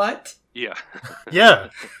Now What? Yeah. Yeah.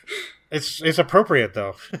 It's appropriate,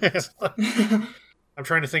 though. I'm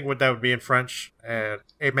trying to think what that would be in French.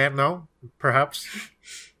 Et maintenant, perhaps.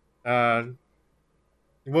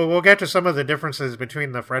 We'll get to some of the differences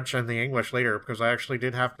between the French and the English later, because I actually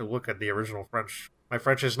did have to look at the original French. My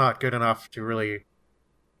French is not good enough to really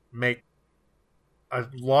make a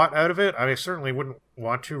lot out of it. I certainly wouldn't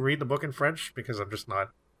want to read the book in French, because I'm just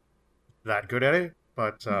not that good at it,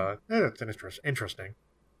 but it's interesting.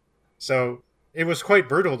 So, it was quite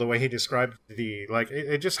brutal the way he described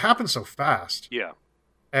it just happened so fast. Yeah.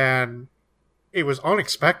 And it was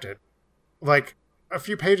unexpected. Like, a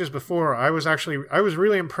few pages before, I was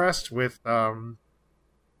really impressed with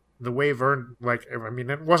the way Verne,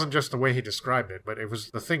 it wasn't just the way he described it, but it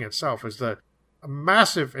was the thing itself. It was a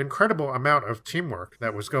massive, incredible amount of teamwork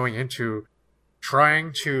that was going into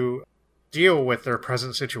trying to deal with their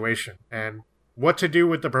present situation and what to do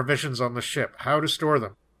with the provisions on the ship, how to store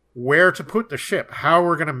them, where to put the ship, how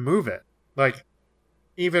we're going to move it. Like,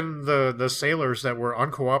 even the sailors that were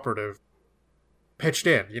uncooperative pitched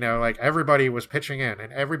in, everybody was pitching in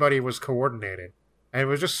and everybody was coordinating. And it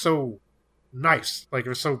was just so nice. Like, it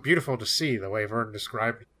was so beautiful to see the way Verne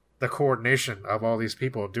described the coordination of all these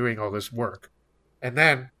people doing all this work. And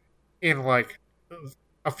then, in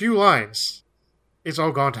a few lines, it's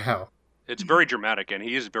all gone to hell. It's very dramatic, and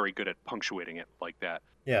he is very good at punctuating it like that.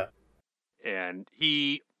 Yeah. And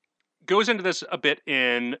he goes into this a bit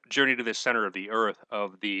in Journey to the Center of the Earth,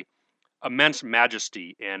 of the immense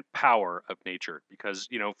majesty and power of nature. Because,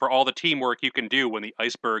 for all the teamwork you can do when the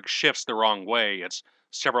iceberg shifts the wrong way, it's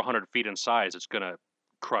several hundred feet in size, it's going to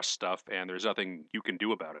crush stuff, and there's nothing you can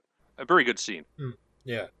do about it. A very good scene.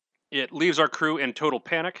 Yeah. It leaves our crew in total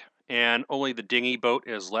panic, and only the dinghy boat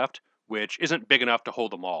is left, which isn't big enough to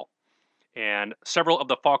hold them all. And several of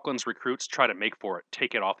the Falklands recruits try to make for it,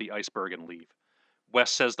 take it off the iceberg, and leave.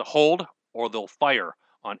 West says to hold, or they'll fire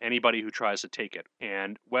on anybody who tries to take it,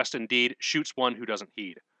 and West indeed shoots one who doesn't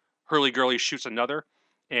heed. Hurley-Gurley shoots another,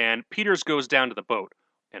 and Peters goes down to the boat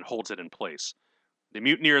and holds it in place. The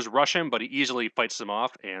mutineers rush him, but he easily fights them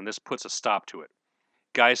off, and this puts a stop to it.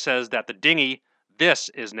 Guy says that the dinghy, this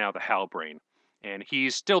is now the Halbrane, and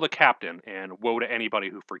he's still the captain, and woe to anybody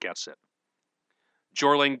who forgets it.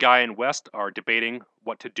 Jorling, Guy, and West are debating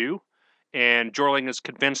what to do, and Jorling is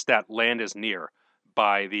convinced that land is near,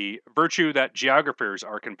 by the virtue that geographers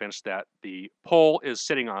are convinced that the pole is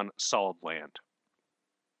sitting on solid land.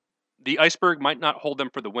 The iceberg might not hold them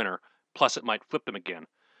for the winter, plus it might flip them again,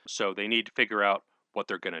 so they need to figure out what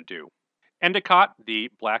they're going to do. Endicott, the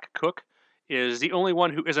black cook, is the only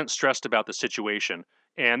one who isn't stressed about the situation,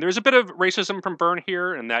 and there's a bit of racism from Verne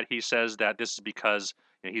here, in that he says that this is because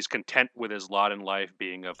he's content with his lot in life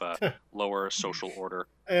being of a lower social order.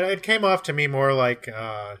 It came off to me more like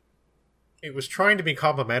it was trying to be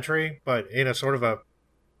complimentary, but in a sort of a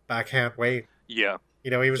backhand way. Yeah.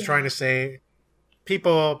 He was trying to say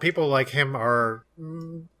people like him are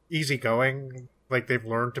easygoing, like they've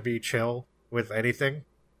learned to be chill with anything.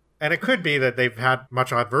 And it could be that they've had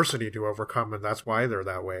much adversity to overcome, and that's why they're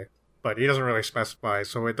that way. But he doesn't really specify,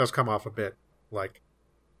 so it does come off a bit like,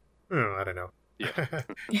 I don't know.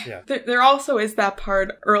 Yeah. There also is that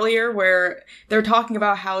part earlier where they're talking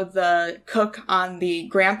about how the cook on the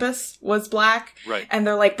Grampus was black. Right. And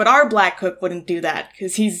they're like, but our black cook wouldn't do that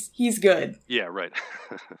because he's good. Yeah, right.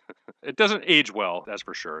 It doesn't age well, that's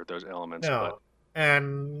for sure, those elements. No.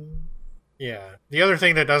 And yeah. The other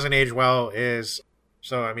thing that doesn't age well is,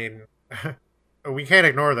 so I mean, we can't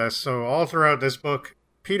ignore this. So all throughout this book,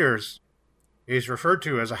 Peters is referred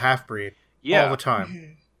to as a half-breed all the time.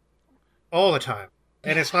 Mm-hmm. All the time.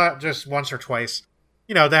 And it's not just once or twice.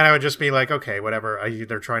 Then I would just be like, okay, whatever.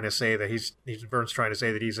 They're trying to say that Verne's trying to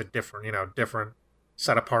say that he's a different,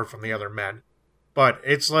 set apart from the other men. But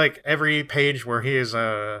it's like every page where he is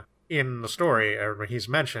in the story, or he's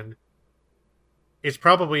mentioned, he's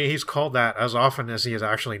called that as often as he is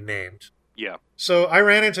actually named. Yeah. So I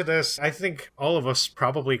ran into this. I think all of us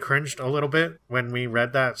probably cringed a little bit when we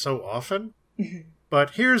read that so often. Mm-hmm.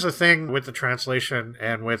 But here's the thing with the translation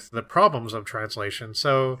and with the problems of translation.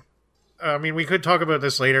 So, I mean, we could talk about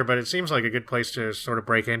this later, but it seems like a good place to sort of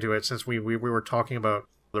break into it since we were talking about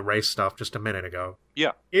the race stuff just a minute ago.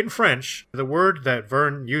 Yeah. In French, the word that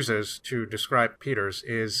Verne uses to describe Peters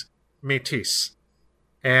is métis.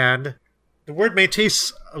 And the word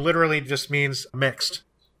métis literally just means mixed.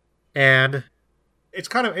 And it's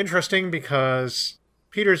kind of interesting because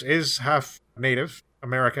Peters is half Native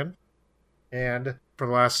American. And for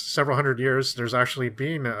the last several hundred years, there's actually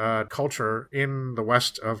been a culture in the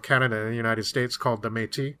west of Canada and the United States called the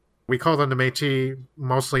Métis. We call them the Métis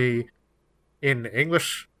mostly in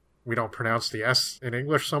English. We don't pronounce the S in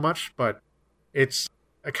English so much, but it's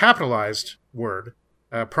a capitalized word,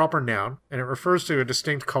 a proper noun, and it refers to a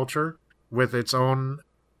distinct culture with its own,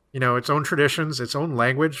 its own traditions, its own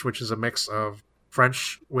language, which is a mix of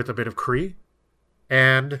French with a bit of Cree.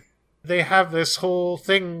 And they have this whole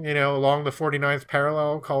thing, along the 49th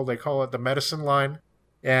parallel they call it the medicine line.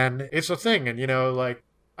 And it's a thing. And,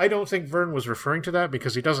 I don't think Verne was referring to that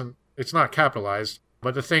because it's not capitalized.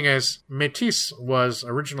 But the thing is, métis was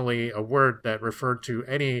originally a word that referred to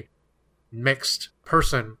any mixed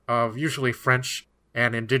person of usually French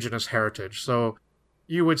and indigenous heritage. So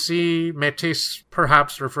you would see métis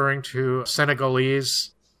perhaps referring to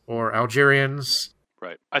Senegalese or Algerians.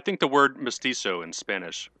 Right. I think the word mestizo in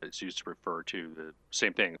Spanish is used to refer to the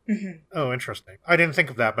same thing. Mm-hmm. Oh, interesting. I didn't think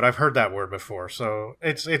of that, but I've heard that word before. So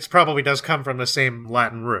it's probably does come from the same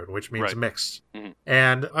Latin root, which means mixed. Mm-hmm.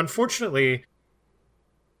 And unfortunately,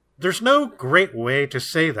 there's no great way to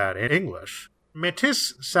say that in English.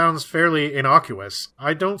 Métis sounds fairly innocuous.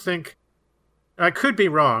 I could be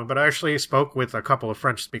wrong, but I actually spoke with a couple of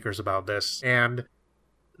French speakers about this, and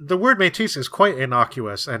the word métis is quite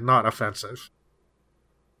innocuous and not offensive.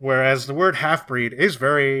 Whereas the word half-breed is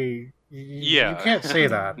very... You can't say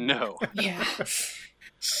that. No. Yeah.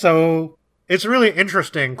 So, it's a really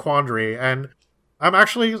interesting quandary, and I'm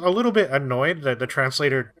actually a little bit annoyed that the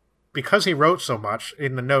translator, because he wrote so much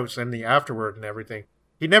in the notes and the afterword and everything,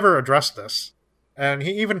 he never addressed this. And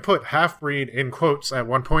he even put half-breed in quotes at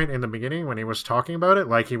one point in the beginning when he was talking about it,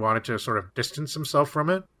 like he wanted to sort of distance himself from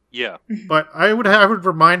it. Yeah. But I would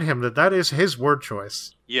remind him that is his word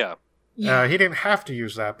choice. Yeah. Yeah. He didn't have to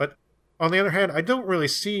use that, but on the other hand, I don't really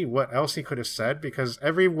see what else he could have said, because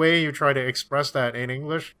every way you try to express that in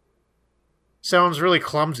English sounds really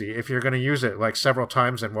clumsy if you're going to use it like several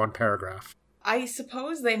times in one paragraph. I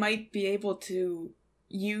suppose they might be able to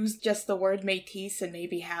use just the word métis and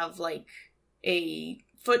maybe have like a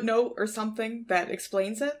footnote or something that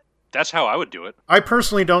explains it. That's how I would do it. I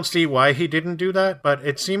personally don't see why he didn't do that, but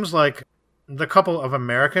it seems like the couple of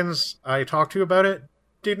Americans I talked to about it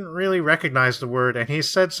didn't really recognize the word, and he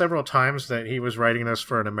said several times that he was writing this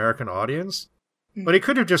for an American audience. But he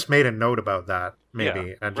could have just made a note about that,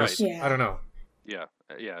 maybe, and just, I don't know. Yeah,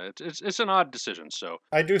 it's an odd decision, so...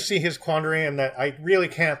 I do see his quandary in that I really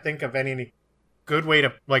can't think of any good way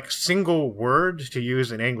to, like, single word to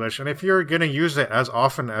use in English, and if you're going to use it as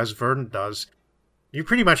often as Verne does, you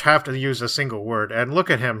pretty much have to use a single word, and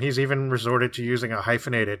look at him, he's even resorted to using a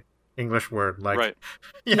hyphenated English word, like,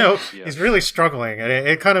 he's really struggling, and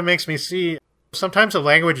it kind of makes me see sometimes the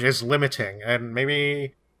language is limiting, and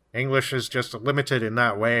maybe English is just limited in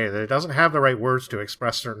that way, that it doesn't have the right words to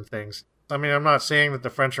express certain things. I mean, I'm not saying that the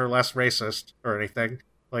French are less racist or anything,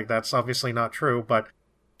 like, that's obviously not true, but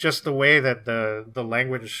just the way that the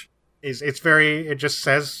language is, it just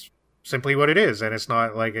says simply what it is, and it's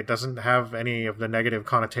not like, it doesn't have any of the negative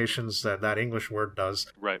connotations that English word does.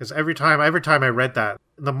 Right. Because every time I read that,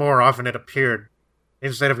 the more often it appeared,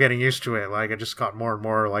 instead of getting used to it, like, I just got more and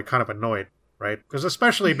more, like, kind of annoyed, right? Because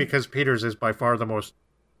especially because Peters is by far the most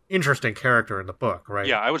interesting character in the book, right?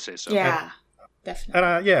 Yeah, I would say so. Yeah, definitely.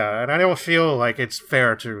 And and I don't feel like it's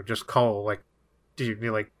fair to just call, like,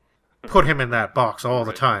 you like put him in that box all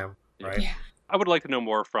the Right. time, right? Yeah. I would like to know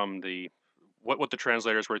more from what the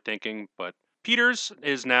translators were thinking, but Peters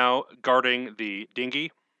is now guarding the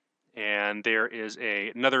dinghy, and there is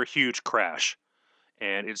another huge crash,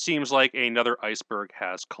 and it seems like another iceberg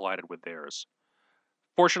has collided with theirs.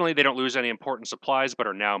 Fortunately, they don't lose any important supplies, but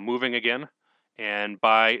are now moving again, and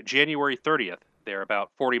by January 30th, they're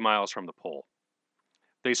about 40 miles from the pole.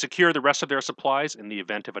 They secure the rest of their supplies in the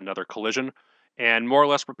event of another collision, and more or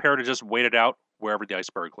less prepare to just wait it out wherever the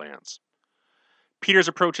iceberg lands. Peters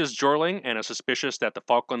approaches Jorling and is suspicious that the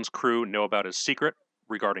Falklands crew know about his secret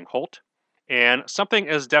regarding Holt, and something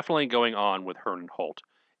is definitely going on with Hearn and Holt,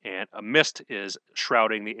 and a mist is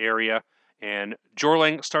shrouding the area, and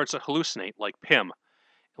Jorling starts to hallucinate like Pym,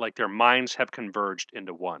 like their minds have converged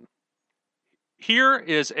into one. Here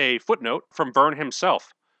is a footnote from Verne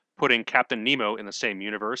himself, putting Captain Nemo in the same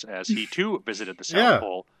universe as he too visited the South Yeah.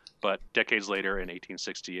 Pole, but decades later in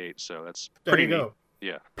 1868, so that's There pretty you neat. go.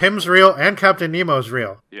 Yeah, Pym's real and Captain Nemo's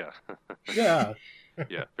real. yeah, Yeah.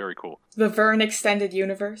 yeah, very cool. The Verne extended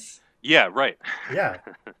universe. Yeah, right. Yeah.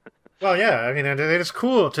 Well, yeah, I mean, and it is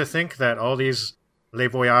cool to think that all these Les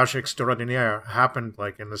Voyages Extraordinaires happened,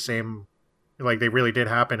 like, in the same... Like, they really did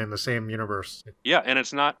happen in the same universe. Yeah, and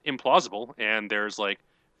it's not implausible, and there's like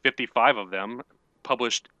 55 of them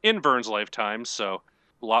published in Verne's lifetime, so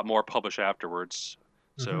a lot more published afterwards.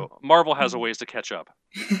 So Marvel has a ways to catch up,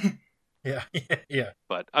 Yeah, yeah.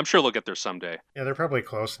 but I'm sure they'll get there someday. Yeah, they're probably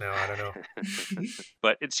close now, I don't know.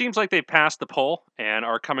 But it seems like they've passed the pole and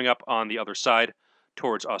are coming up on the other side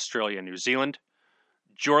towards Australia and New Zealand.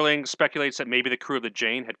 Jorling speculates that maybe the crew of the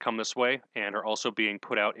Jane had come this way and are also being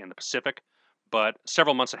put out in the Pacific, but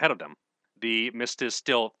several months ahead of them. The mist is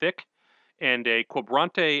still thick, and a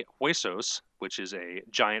Quabrante huesos, which is a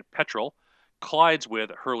giant petrel, collides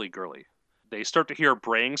with Hurly-Gurly. They start to hear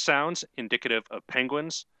braying sounds indicative of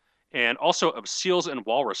penguins, and also of seals and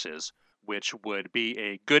walruses, which would be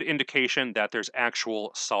a good indication that there's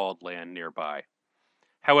actual solid land nearby.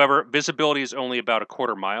 However, visibility is only about a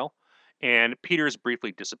quarter mile, and Peters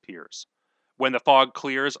briefly disappears. When the fog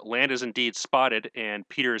clears, land is indeed spotted, and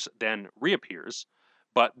Peters then reappears,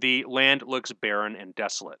 but the land looks barren and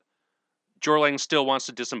desolate. Jorling still wants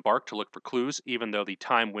to disembark to look for clues, even though the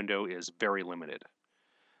time window is very limited.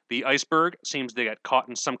 The iceberg seems to get caught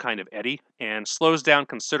in some kind of eddy and slows down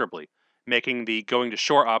considerably, making the going to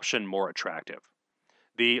shore option more attractive.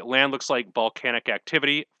 The land looks like volcanic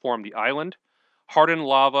activity formed the island, hardened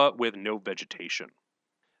lava with no vegetation.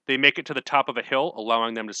 They make it to the top of a hill,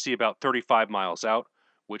 allowing them to see about 35 miles out,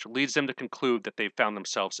 which leads them to conclude that they've found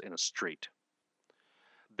themselves in a strait.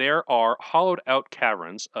 There are hollowed-out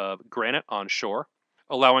caverns of granite on shore,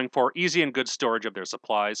 allowing for easy and good storage of their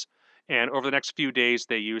supplies, and over the next few days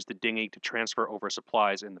they use the dinghy to transfer over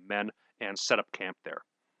supplies and the men and set up camp there.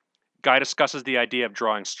 Guy discusses the idea of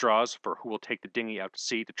drawing straws for who will take the dinghy out to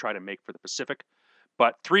sea to try to make for the Pacific,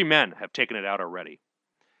 but 3 men have taken it out already.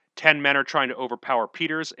 10 men are trying to overpower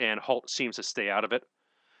Peters, and Holt seems to stay out of it.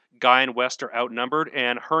 Guy and West are outnumbered,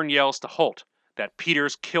 and Hearn yells to Holt that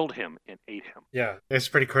Peters killed him and ate him. Yeah, it's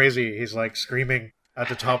pretty crazy. He's like screaming at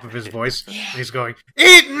the top of his voice. Yeah. And he's going,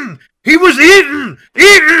 "Eaten! He was eaten!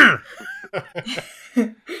 Eaten!"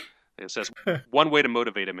 It says one way to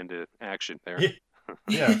motivate him into action there.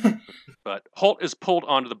 Yeah. But Holt is pulled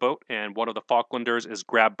onto the boat, and one of the Falklanders is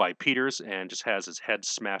grabbed by Peters and just has his head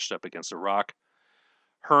smashed up against a rock.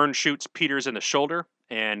 Hearn shoots Peters in the shoulder,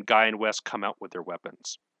 and Guy and West come out with their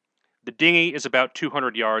weapons. The dinghy is about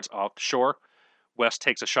 200 yards off the shore. West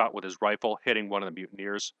takes a shot with his rifle, hitting one of the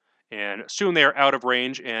mutineers, and soon they are out of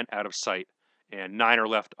range and out of sight, and 9 are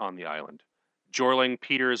left on the island. Jorling,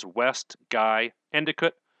 Peters, West, Guy,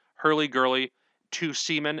 Endicott, Hurly-Gurly, 2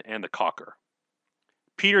 seamen, and the caulker.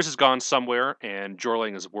 Peters has gone somewhere, and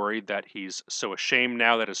Jorling is worried that he's so ashamed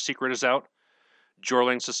now that his secret is out.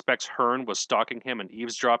 Jorling suspects Hearn was stalking him and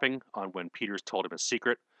eavesdropping on when Peters told him his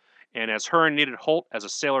secret, and as Hearn needed Holt as a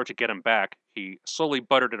sailor to get him back, he slowly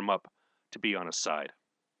buttered him up to be on his side.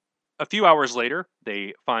 A few hours later,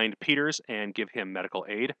 they find Peters and give him medical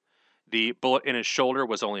aid. The bullet in his shoulder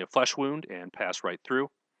was only a flesh wound and passed right through.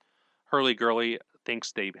 Hurly-Gurly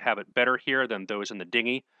thinks they have it better here than those in the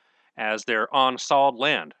dinghy, as they're on solid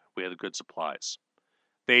land with good supplies.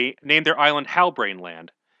 They named their island Halbrane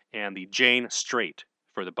Land and the Jane Strait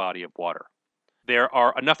for the body of water. There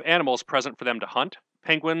are enough animals present for them to hunt: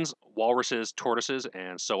 penguins, walruses, tortoises,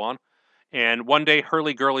 and so on. And one day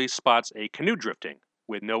Hurly-Gurly spots a canoe drifting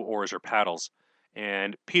with no oars or paddles,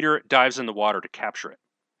 and Peter dives in the water to capture it.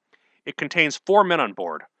 It contains 4 men on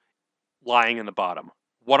board, lying in the bottom,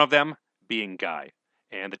 one of them being Guy,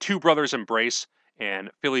 and the 2 brothers embrace and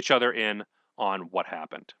fill each other in on what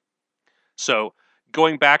happened. So,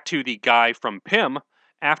 going back to the guy from Pym,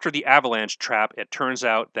 after the avalanche trap, it turns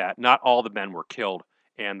out that not all the men were killed,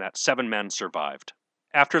 and that 7 men survived.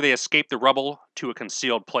 After they escape the rubble to a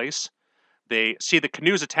concealed place, they see the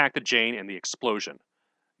canoes attack the Jane and the explosion.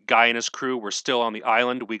 Guy and his crew were still on the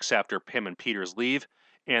island weeks after Pym and Peters leave,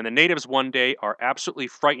 and the natives one day are absolutely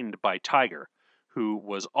frightened by Tiger, who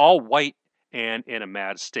was all white and in a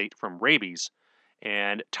mad state from rabies,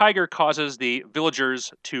 and Tiger causes the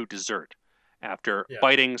villagers to desert after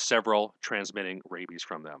biting several, transmitting rabies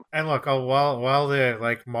from them. And look, while the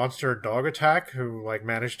like monster dog attack, who like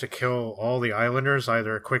managed to kill all the islanders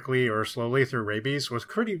either quickly or slowly through rabies, was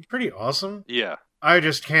pretty awesome. Yeah. I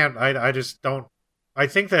just can't. I just don't. I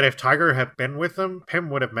think that if Tiger had been with them,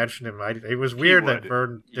 Pym would have mentioned him. It was weird that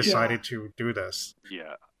Vern decided to do this.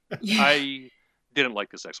 Yeah. I didn't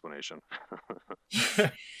like this explanation.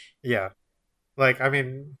 Yeah. Like, I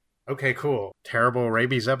mean, okay, cool. Terrible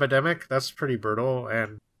rabies epidemic. That's pretty brutal.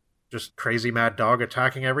 And just crazy mad dog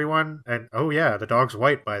attacking everyone. And, oh yeah, the dog's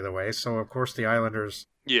white, by the way. So, of course, the Islanders,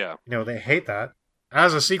 they hate that.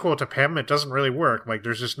 As a sequel to Pym, it doesn't really work. Like,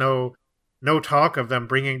 there's just no talk of them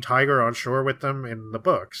bringing Tiger on shore with them in the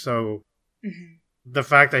book. So, the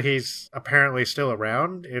fact that he's apparently still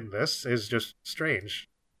around in this is just strange.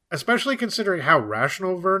 Especially considering how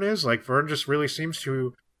rational Vern is. Like, Vern just really seems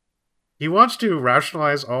to... He wants to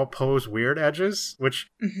rationalize all Poe's weird edges,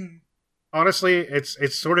 which, honestly, it's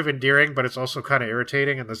sort of endearing, but it's also kind of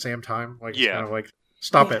irritating at the same time. Like, it's kind of like,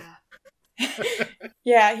 stop it.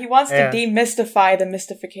 Yeah, he wants to demystify the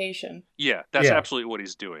mystification. Yeah, that's absolutely what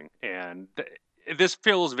he's doing. And this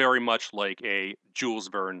feels very much like a Jules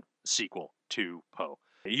Verne sequel to Poe.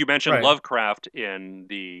 You mentioned Lovecraft in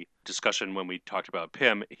the discussion when we talked about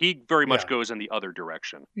Pym. He very much goes in the other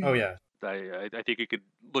direction. Oh, yeah. I think you could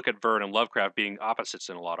look at Verne and Lovecraft being opposites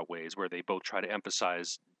in a lot of ways, where they both try to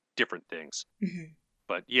emphasize different things.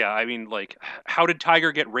 But yeah, I mean, like, how did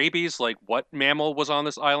Tiger get rabies? Like, what mammal was on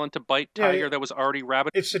this island to bite Tiger that was already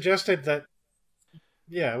rabid? It suggested that,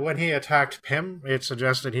 when he attacked Pym, it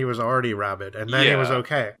suggested he was already rabid, and then he was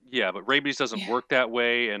okay. Yeah, but rabies doesn't work that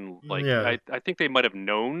way, and, like, I think they might have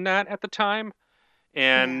known that at the time.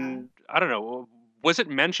 And, I don't know, was it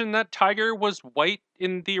mentioned that Tiger was white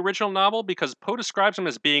in the original novel? Because Poe describes him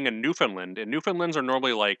as being a Newfoundland, and Newfoundlands are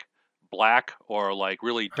normally, like, black or, like,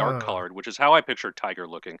 really dark-colored, which is how I pictured Tiger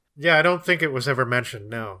looking. Yeah, I don't think it was ever mentioned,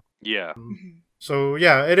 no. Yeah. So,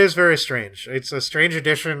 yeah, it is very strange. It's a strange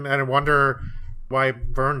addition, and I wonder why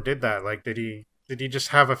Verne did that. Like, did he just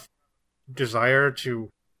have a desire to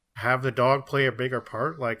have the dog play a bigger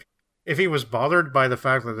part? Like, if he was bothered by the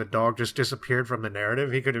fact that the dog just disappeared from the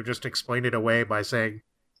narrative, he could have just explained it away by saying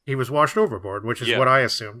he was washed overboard, which is what I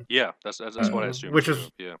assumed. Yeah, that's what I assumed. Which is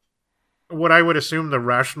what I would assume the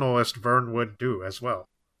rationalist Verne would do as well.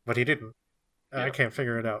 But he didn't. I can't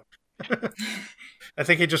figure it out. I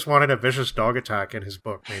think he just wanted a vicious dog attack in his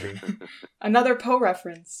book, maybe. Another Poe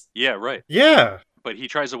reference. Yeah, right. Yeah. But he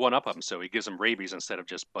tries to one-up them, so he gives them rabies instead of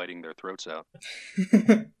just biting their throats out.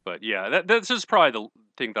 But yeah, this is probably the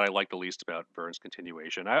thing that I like the least about Verne's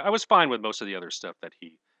continuation. I was fine with most of the other stuff that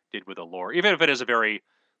he did with the lore, even if it is a very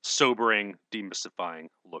sobering, demystifying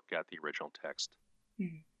look at the original text.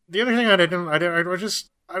 The other thing I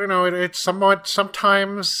don't know, it somewhat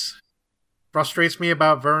sometimes frustrates me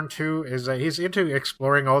about Verne too, is that he's into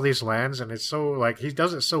exploring all these lands, and it's so, like, he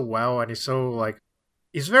does it so well, and he's so, like,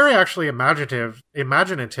 he's very actually imaginative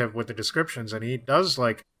with the descriptions, and he does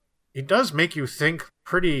make you think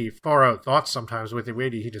pretty far out thoughts sometimes with the way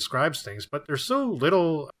he describes things, but there's so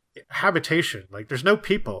little habitation. Like, there's no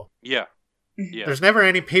people. Yeah. There's never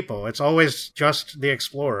any people. It's always just the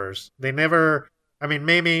explorers. They never, I mean,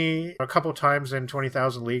 maybe a couple times in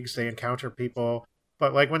 20,000 Leagues they encounter people,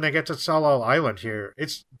 but, like, when they get to Tsalal Island here,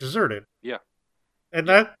 it's deserted. Yeah. And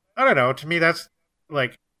that, I don't know, to me that's,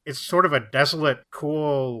 like, it's sort of a desolate,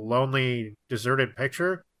 cool, lonely, deserted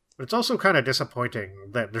picture, but it's also kind of disappointing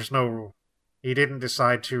that he didn't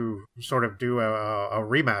decide to sort of do a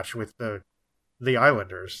rematch with the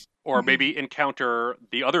Islanders. Or maybe encounter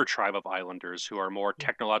the other tribe of Islanders who are more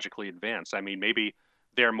technologically advanced. I mean, maybe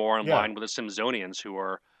they're more in line with the Simsonians, who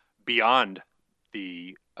are beyond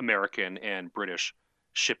the American and British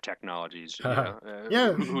ship technologies.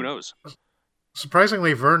 Who knows?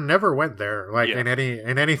 Surprisingly, Verne never went there, like, in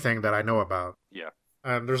anything that I know about. Yeah.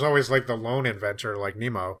 There's always, like, the lone inventor, like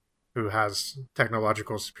Nemo, who has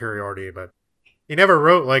technological superiority, but he never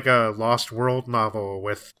wrote, like, a Lost World novel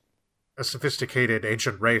with a sophisticated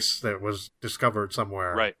ancient race that was discovered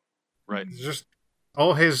somewhere. Right. It's just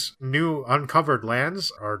all his new uncovered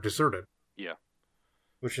lands are deserted. Yeah.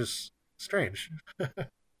 Which is strange.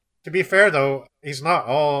 To be fair, though, he's not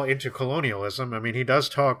all into colonialism. I mean, he does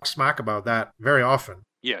talk smack about that very often.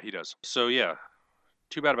 Yeah, he does. So yeah,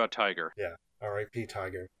 too bad about Tiger. Yeah, R.I.P.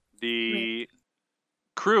 Tiger. The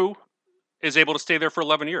crew is able to stay there for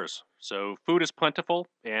 11 years. So food is plentiful,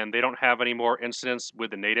 and they don't have any more incidents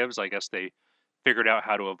with the natives. I guess they figured out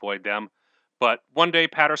how to avoid them. But one day,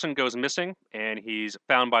 Patterson goes missing, and he's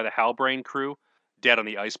found by the Halbrain crew, dead on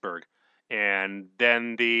the iceberg. And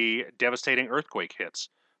then the devastating earthquake hits,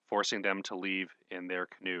 forcing them to leave in their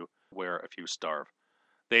canoe, where a few starve.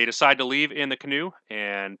 They decide to leave in the canoe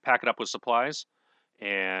and pack it up with supplies.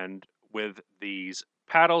 And with these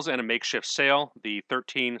paddles and a makeshift sail, the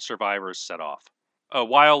 13 survivors set off. A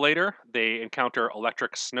while later, they encounter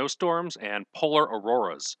electric snowstorms and polar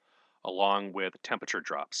auroras, along with temperature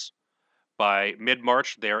drops. By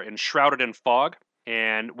mid-March, they're enshrouded in fog,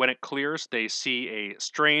 and when it clears, they see a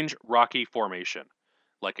strange rocky formation,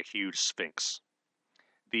 like a huge sphinx.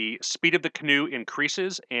 The speed of the canoe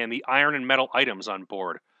increases, and the iron and metal items on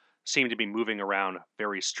board seem to be moving around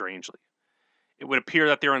very strangely. It would appear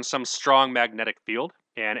that they're in some strong magnetic field,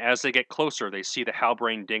 and as they get closer, they see the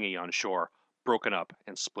Halbrain dinghy on shore, broken up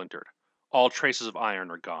and splintered. All traces of iron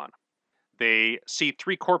are gone. They see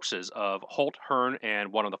 3 corpses of Holt, Hearn,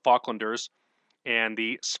 and one of the Falklanders, and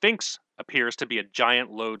the Sphinx appears to be a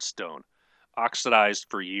giant lodestone, oxidized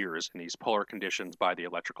for years in these polar conditions by the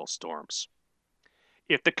electrical storms.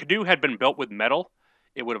 If the canoe had been built with metal,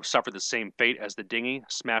 it would have suffered the same fate as the dinghy,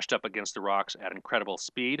 smashed up against the rocks at incredible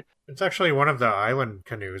speed. It's actually one of the island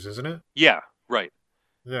canoes, isn't it? Yeah, right.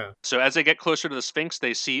 Yeah. So as they get closer to the Sphinx,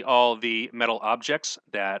 they see all the metal objects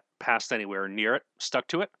that passed anywhere near it stuck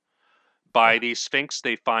to it. By the Sphinx,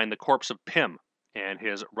 they find the corpse of Pym and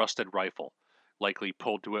his rusted rifle, likely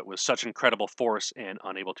pulled to it with such incredible force and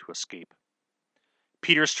unable to escape.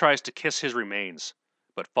 Peters tries to kiss his remains,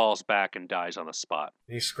 but falls back and dies on the spot.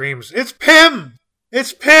 He screams, "It's Pym!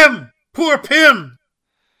 It's Pym! Poor Pym!"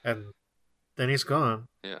 And then he's gone.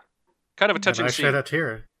 Yeah. Kind of a touching and I scene. shed a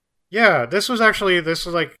tear. Yeah, this probably,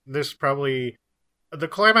 the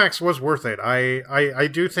climax was worth it. I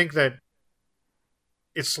do think that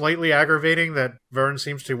it's slightly aggravating that Vern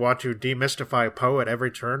seems to want to demystify Poe at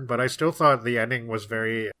every turn, but I still thought the ending was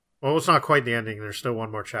very... Well, it's not quite the ending. There's still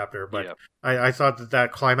one more chapter, but Yeah. I thought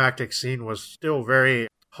that climactic scene was still very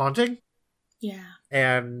haunting. Yeah.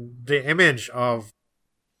 And the image of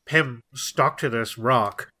him stuck to this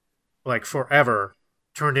rock, like forever,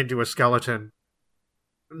 turned into a skeleton.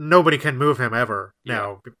 Nobody can move him ever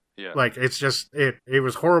now. Yeah. Like, it's just, it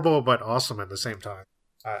was horrible, but awesome at the same time.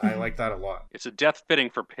 I like that a lot. It's a death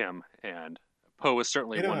fitting for Pym, and Poe is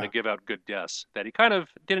certainly one to give out good deaths that he kind of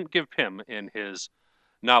didn't give Pym in his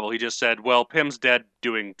novel. He just said, well, Pym's dead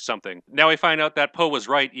doing something. Now we find out that Poe was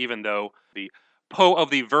right, even though the Poe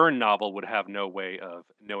of the Vern novel would have no way of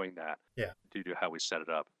knowing that due to how we set it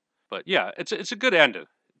up. But yeah, it's a good end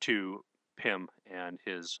to Pym and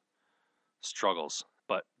his struggles.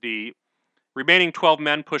 But the remaining 12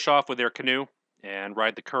 men push off with their canoe and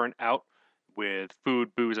ride the current out with food,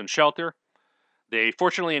 booze, and shelter. They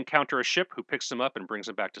fortunately encounter a ship who picks them up and brings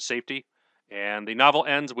them back to safety. And the novel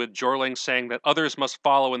ends with Jorling saying that others must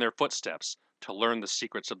follow in their footsteps to learn the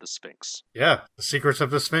secrets of the Sphinx. Yeah, the secrets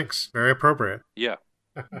of the Sphinx. Very appropriate. Yeah.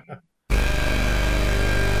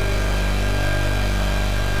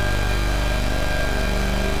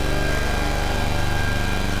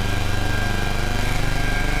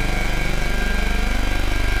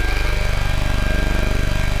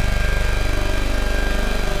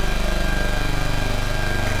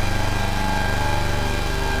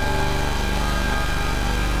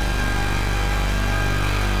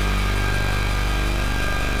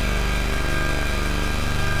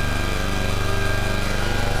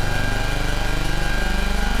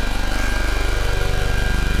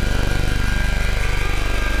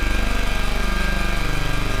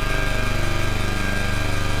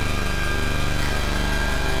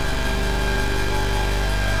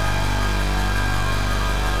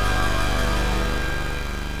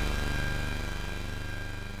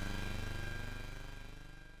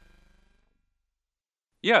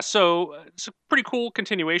 Yeah, so it's a pretty cool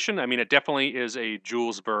continuation. I mean, it definitely is a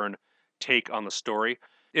Jules Verne take on the story.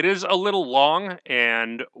 It is a little long,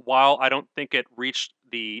 and while I don't think it reached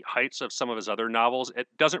the heights of some of his other novels, it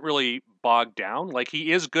doesn't really bog down. Like,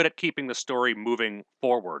 he is good at keeping the story moving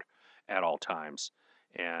forward at all times.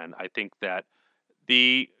 And I think that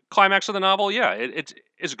the climax of the novel,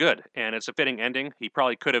 it's good, and it's a fitting ending. He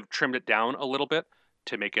probably could have trimmed it down a little bit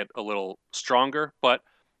to make it a little stronger, but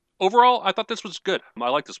overall, I thought this was good. I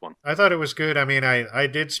like this one. I thought it was good. I mean, I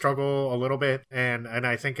did struggle a little bit, and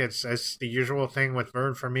I think it's the usual thing with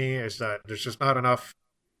Verne for me is that there's just not enough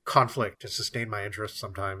conflict to sustain my interest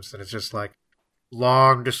sometimes, and it's just like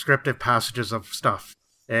long descriptive passages of stuff.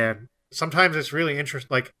 And sometimes it's really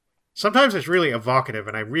sometimes it's really evocative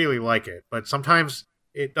and I really like it, but sometimes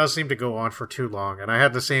it does seem to go on for too long. And I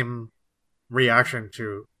had the same reaction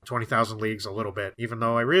to 20,000 Leagues a little bit, even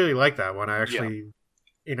though I really like that one. I actually,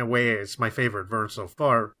 in a way, it's my favorite Verne so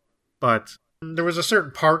far. But there was a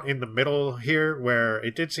certain part in the middle here where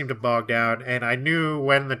it did seem to bog down, and I knew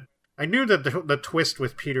that the twist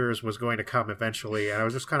with Peters was going to come eventually, and I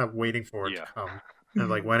was just kind of waiting for it to come. And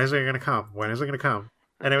like, when is it going to come? When is it going to come?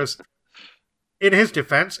 And it was, in his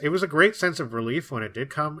defense, it was a great sense of relief when it did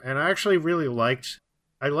come, and I actually really liked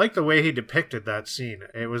the way he depicted that scene.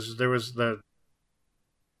 I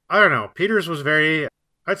don't know, Peters was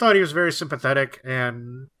I thought he was very sympathetic,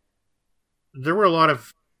 and there were a lot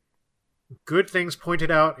of good things pointed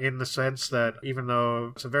out in the sense that even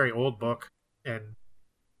though it's a very old book and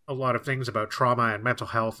a lot of things about trauma and mental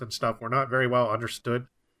health and stuff were not very well understood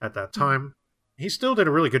at that time, he still did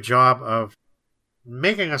a really good job of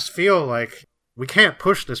making us feel like we can't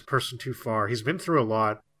push this person too far. He's been through a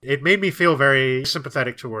lot. It made me feel very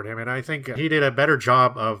sympathetic toward him, and I think he did a better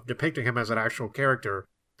job of depicting him as an actual character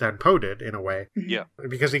than Poe did, in a way. Yeah.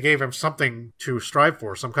 Because he gave him something to strive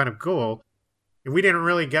for, some kind of goal. We didn't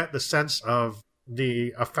really get the sense of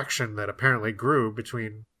the affection that apparently grew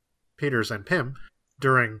between Peters and Pym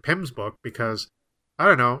during Pym's book, because, I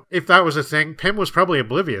don't know, if that was a thing, Pym was probably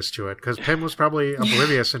oblivious to it, because Pym was probably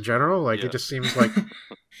oblivious in general. Like, it just seems like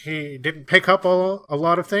he didn't pick up a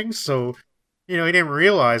lot of things, so, he didn't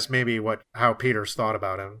realize maybe how Peters thought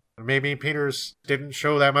about him. Maybe Peters didn't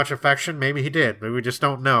show that much affection, maybe he did, but we just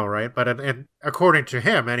don't know, right? But according to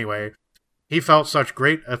him, anyway, he felt such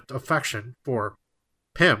great affection for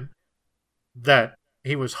Pym that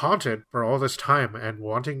he was haunted for all this time and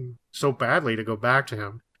wanting so badly to go back to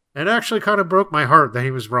him. And it actually kind of broke my heart that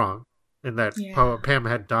he was wrong and that Pym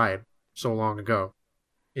had died so long ago.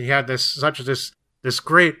 He had this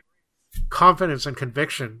great confidence and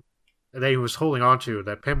conviction that he was holding on to,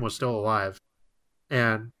 that Pym was still alive.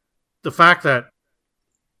 And the fact that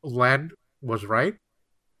Len was right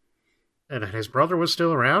and his brother was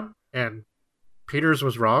still around and Peters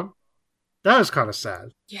was wrong, that was kind of sad.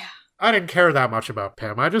 Yeah. I didn't care that much about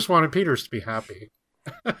Pym. I just wanted Peters to be happy.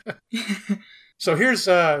 So here's,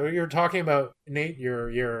 you're talking about, Nate,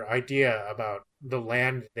 your idea about the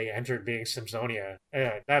land they entered being Simsonia.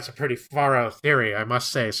 That's a pretty far out theory, I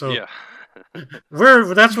must say. So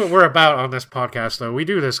that's what we're about on this podcast, though. We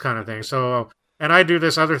do this kind of thing. So, and I do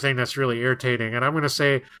this other thing that's really irritating, and I'm going to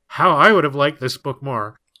say how I would have liked this book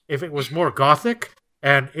more if it was more gothic,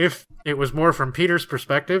 and if it was more from Peter's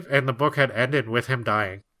perspective, and the book had ended with him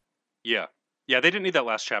dying. Yeah. Yeah, they didn't need that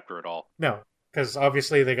last chapter at all. No, because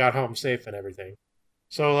obviously they got home safe and everything.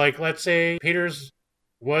 So, like, let's say Peters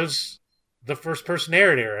was the first-person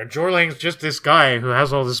narrator, and Jorlang's just this guy who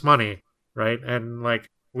has all this money, right? And, like,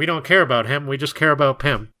 we don't care about him, we just care about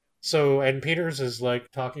Pym. So, and Peters is,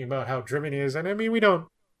 like, talking about how driven he is, and I mean,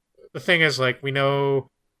 the thing is, like, we know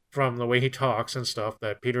from the way he talks and stuff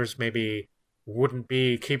that Peters maybe wouldn't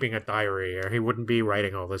be keeping a diary, or he wouldn't be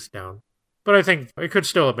writing all this down. But I think it could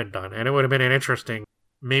still have been done, and it would have been an interesting,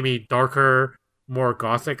 maybe darker, more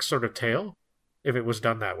gothic sort of tale if it was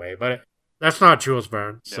done that way. But that's not Jules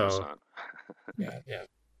Verne, so... it's not. Yeah.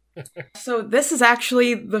 So this is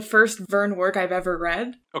actually the first Verne work I've ever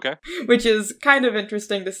read. Okay. Which is kind of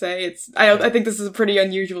interesting to say. I think this is a pretty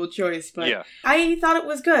unusual choice, but I thought it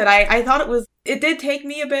was good. I thought it did take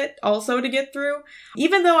me a bit also to get through,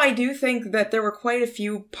 even though I do think that there were quite a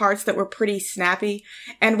few parts that were pretty snappy.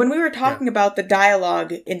 And when we were talking about the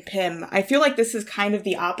dialogue in Pym, I feel like this is kind of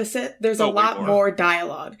the opposite. There's a lot more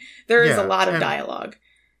dialogue. There is a lot of dialogue.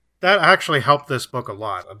 That actually helped this book a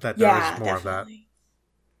lot, that there is more of that.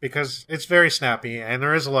 Because it's very snappy, and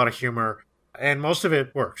there is a lot of humor, and most of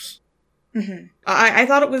it works. Mm-hmm. I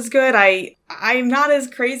thought it was good. I'm not as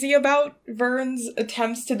crazy about Verne's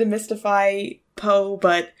attempts to demystify Poe,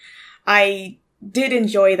 but I did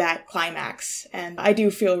enjoy that climax, and I do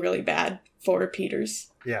feel really bad for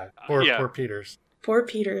Peters. Yeah, poor Peters. Poor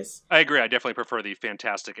Peters. I agree. I definitely prefer the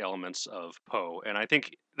fantastic elements of Poe, and I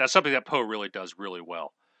think that's something that Poe really does really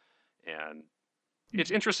well. And it's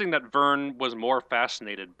interesting that Verne was more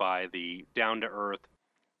fascinated by the down-to-earth,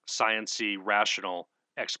 science-y, rational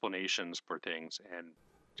explanations for things, and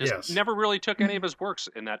just never really took any of his works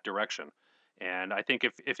in that direction. And I think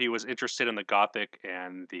if he was interested in the Gothic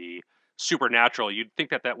and the supernatural, you'd think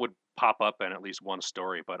that would pop up in at least one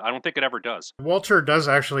story, but I don't think it ever does. Walter does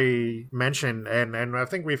actually mention, and I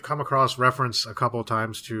think we've come across reference a couple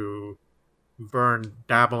times to Verne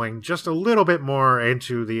dabbling just a little bit more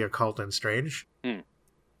into the occult and strange.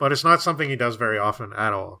 but it's not something he does very often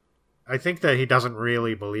at all. I think that he doesn't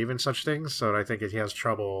really believe in such things, so I think he has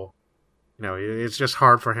trouble. It's just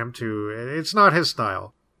hard for him to. It's not his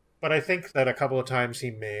style. But I think that a couple of times he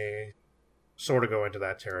may sort of go into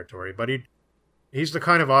that territory. But he's the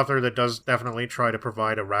kind of author that does definitely try to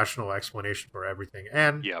provide a rational explanation for everything.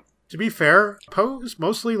 And to be fair, Poe is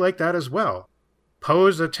mostly like that as well.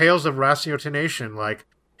 Poe's the Tales of Ratiocination, like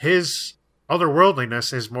his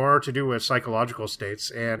otherworldliness is more to do with psychological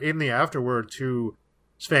states. And in the afterword to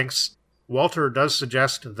Sphinx, Walter does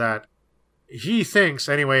suggest that he thinks,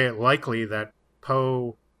 anyway, likely that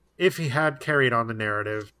Poe, if he had carried on the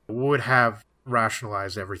narrative, would have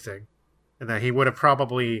rationalized everything. And that he would have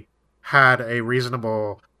probably had a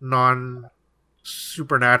reasonable,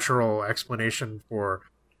 non-supernatural explanation for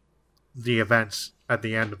the events at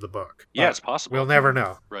the end of the book. Yeah, it's possible. We'll never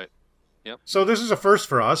know. Right. Yep. So this is a first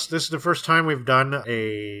for us. This is the first time we've done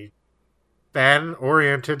a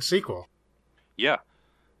fan-oriented sequel. Yeah.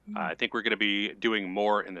 I think we're going to be doing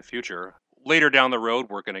more in the future. Later down the road,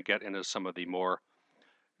 we're going to get into some of the more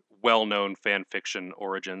well-known fan fiction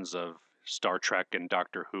origins of Star Trek and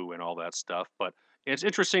Doctor Who and all that stuff. But it's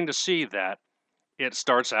interesting to see that it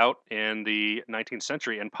starts out in the 19th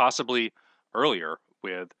century and possibly earlier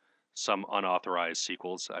with some unauthorized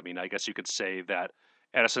sequels. I mean, I guess you could say that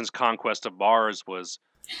Edison's Conquest of Mars was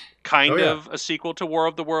kind of a sequel to War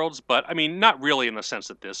of the Worlds, but I mean, not really in the sense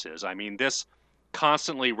that this is. I mean, this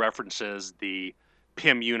constantly references the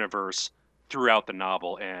Pym universe throughout the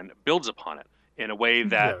novel and builds upon it in a way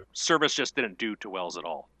that Service just didn't do to Wells at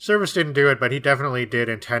all. Service didn't do it, but he definitely did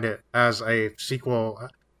intend it as a sequel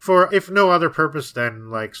for, if no other purpose than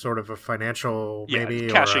like sort of a financial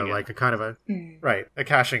maybe, or like a kind of a a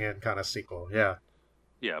cashing in kind of sequel. Yeah.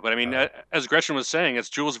 Yeah, but I mean, as Gretchen was saying, it's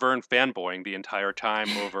Jules Verne fanboying the entire time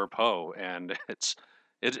over Poe, and it's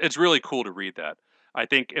really cool to read that. I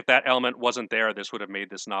think if that element wasn't there, this would have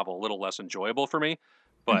made this novel a little less enjoyable for me.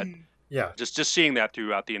 But just seeing that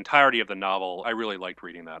throughout the entirety of the novel, I really liked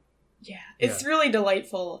reading that. Yeah, it's really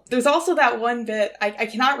delightful. There's also that one bit, I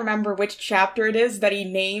cannot remember which chapter it is, that he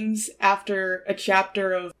names after a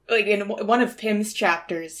chapter of, like in one of Pym's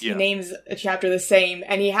chapters, he names a chapter the same,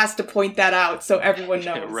 and he has to point that out so everyone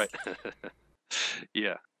knows. Right.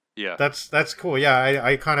 Yeah. That's cool. Yeah,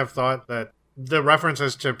 I kind of thought that the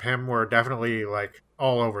references to Pym were definitely like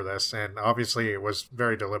all over this, and obviously it was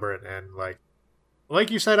very deliberate, and like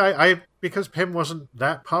you said, I because Pym wasn't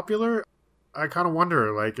that popular, I kind of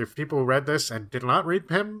wonder, like, if people read this and did not read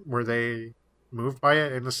Pym, were they moved by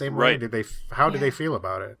it in the same way? How did they feel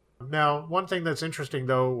about it? Now, one thing that's interesting,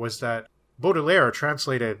 though, was that Baudelaire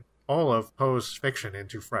translated all of Poe's fiction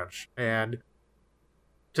into French. And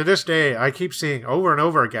to this day, I keep seeing over and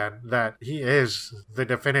over again that he is the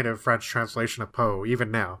definitive French translation of Poe,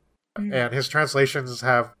 even now. And his translations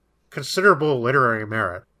have considerable literary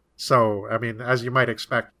merit. So, I mean, as you might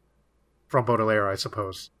expect, from Baudelaire, I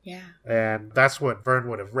suppose. Yeah. And that's what Verne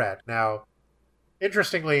would have read. Now,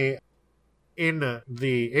 interestingly, in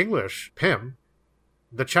the English Pym,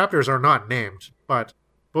 the chapters are not named, but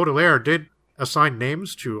Baudelaire did assign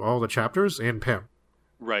names to all the chapters in Pym.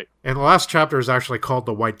 Right. And the last chapter is actually called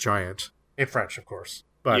The White Giant, in French, of course.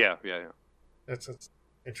 But yeah. It's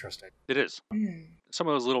interesting. It is. Some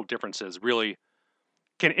of those little differences really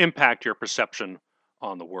can impact your perception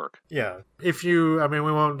on the work. Yeah. If you, I mean,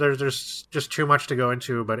 we won't, there's just too much to go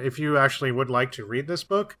into, but if you actually would like to read this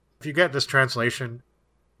book, if you get this translation,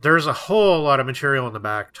 there's a whole lot of material in the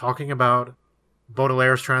back talking about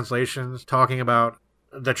Baudelaire's translations, talking about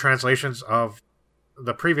the translations of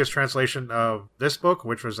the previous translation of this book,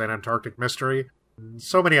 which was An Antarctic Mystery,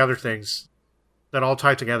 so many other things that all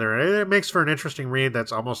tie together. And it makes for an interesting read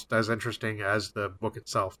that's almost as interesting as the book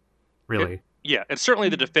itself, really. It's certainly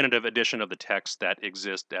the definitive edition of the text that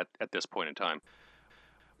exists at this point in time.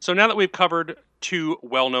 So now that we've covered two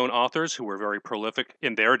well-known authors who were very prolific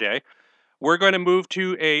in their day, we're going to move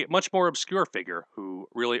to a much more obscure figure who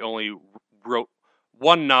really only wrote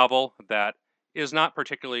one novel that is not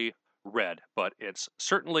particularly read, but it's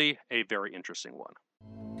certainly a very interesting one.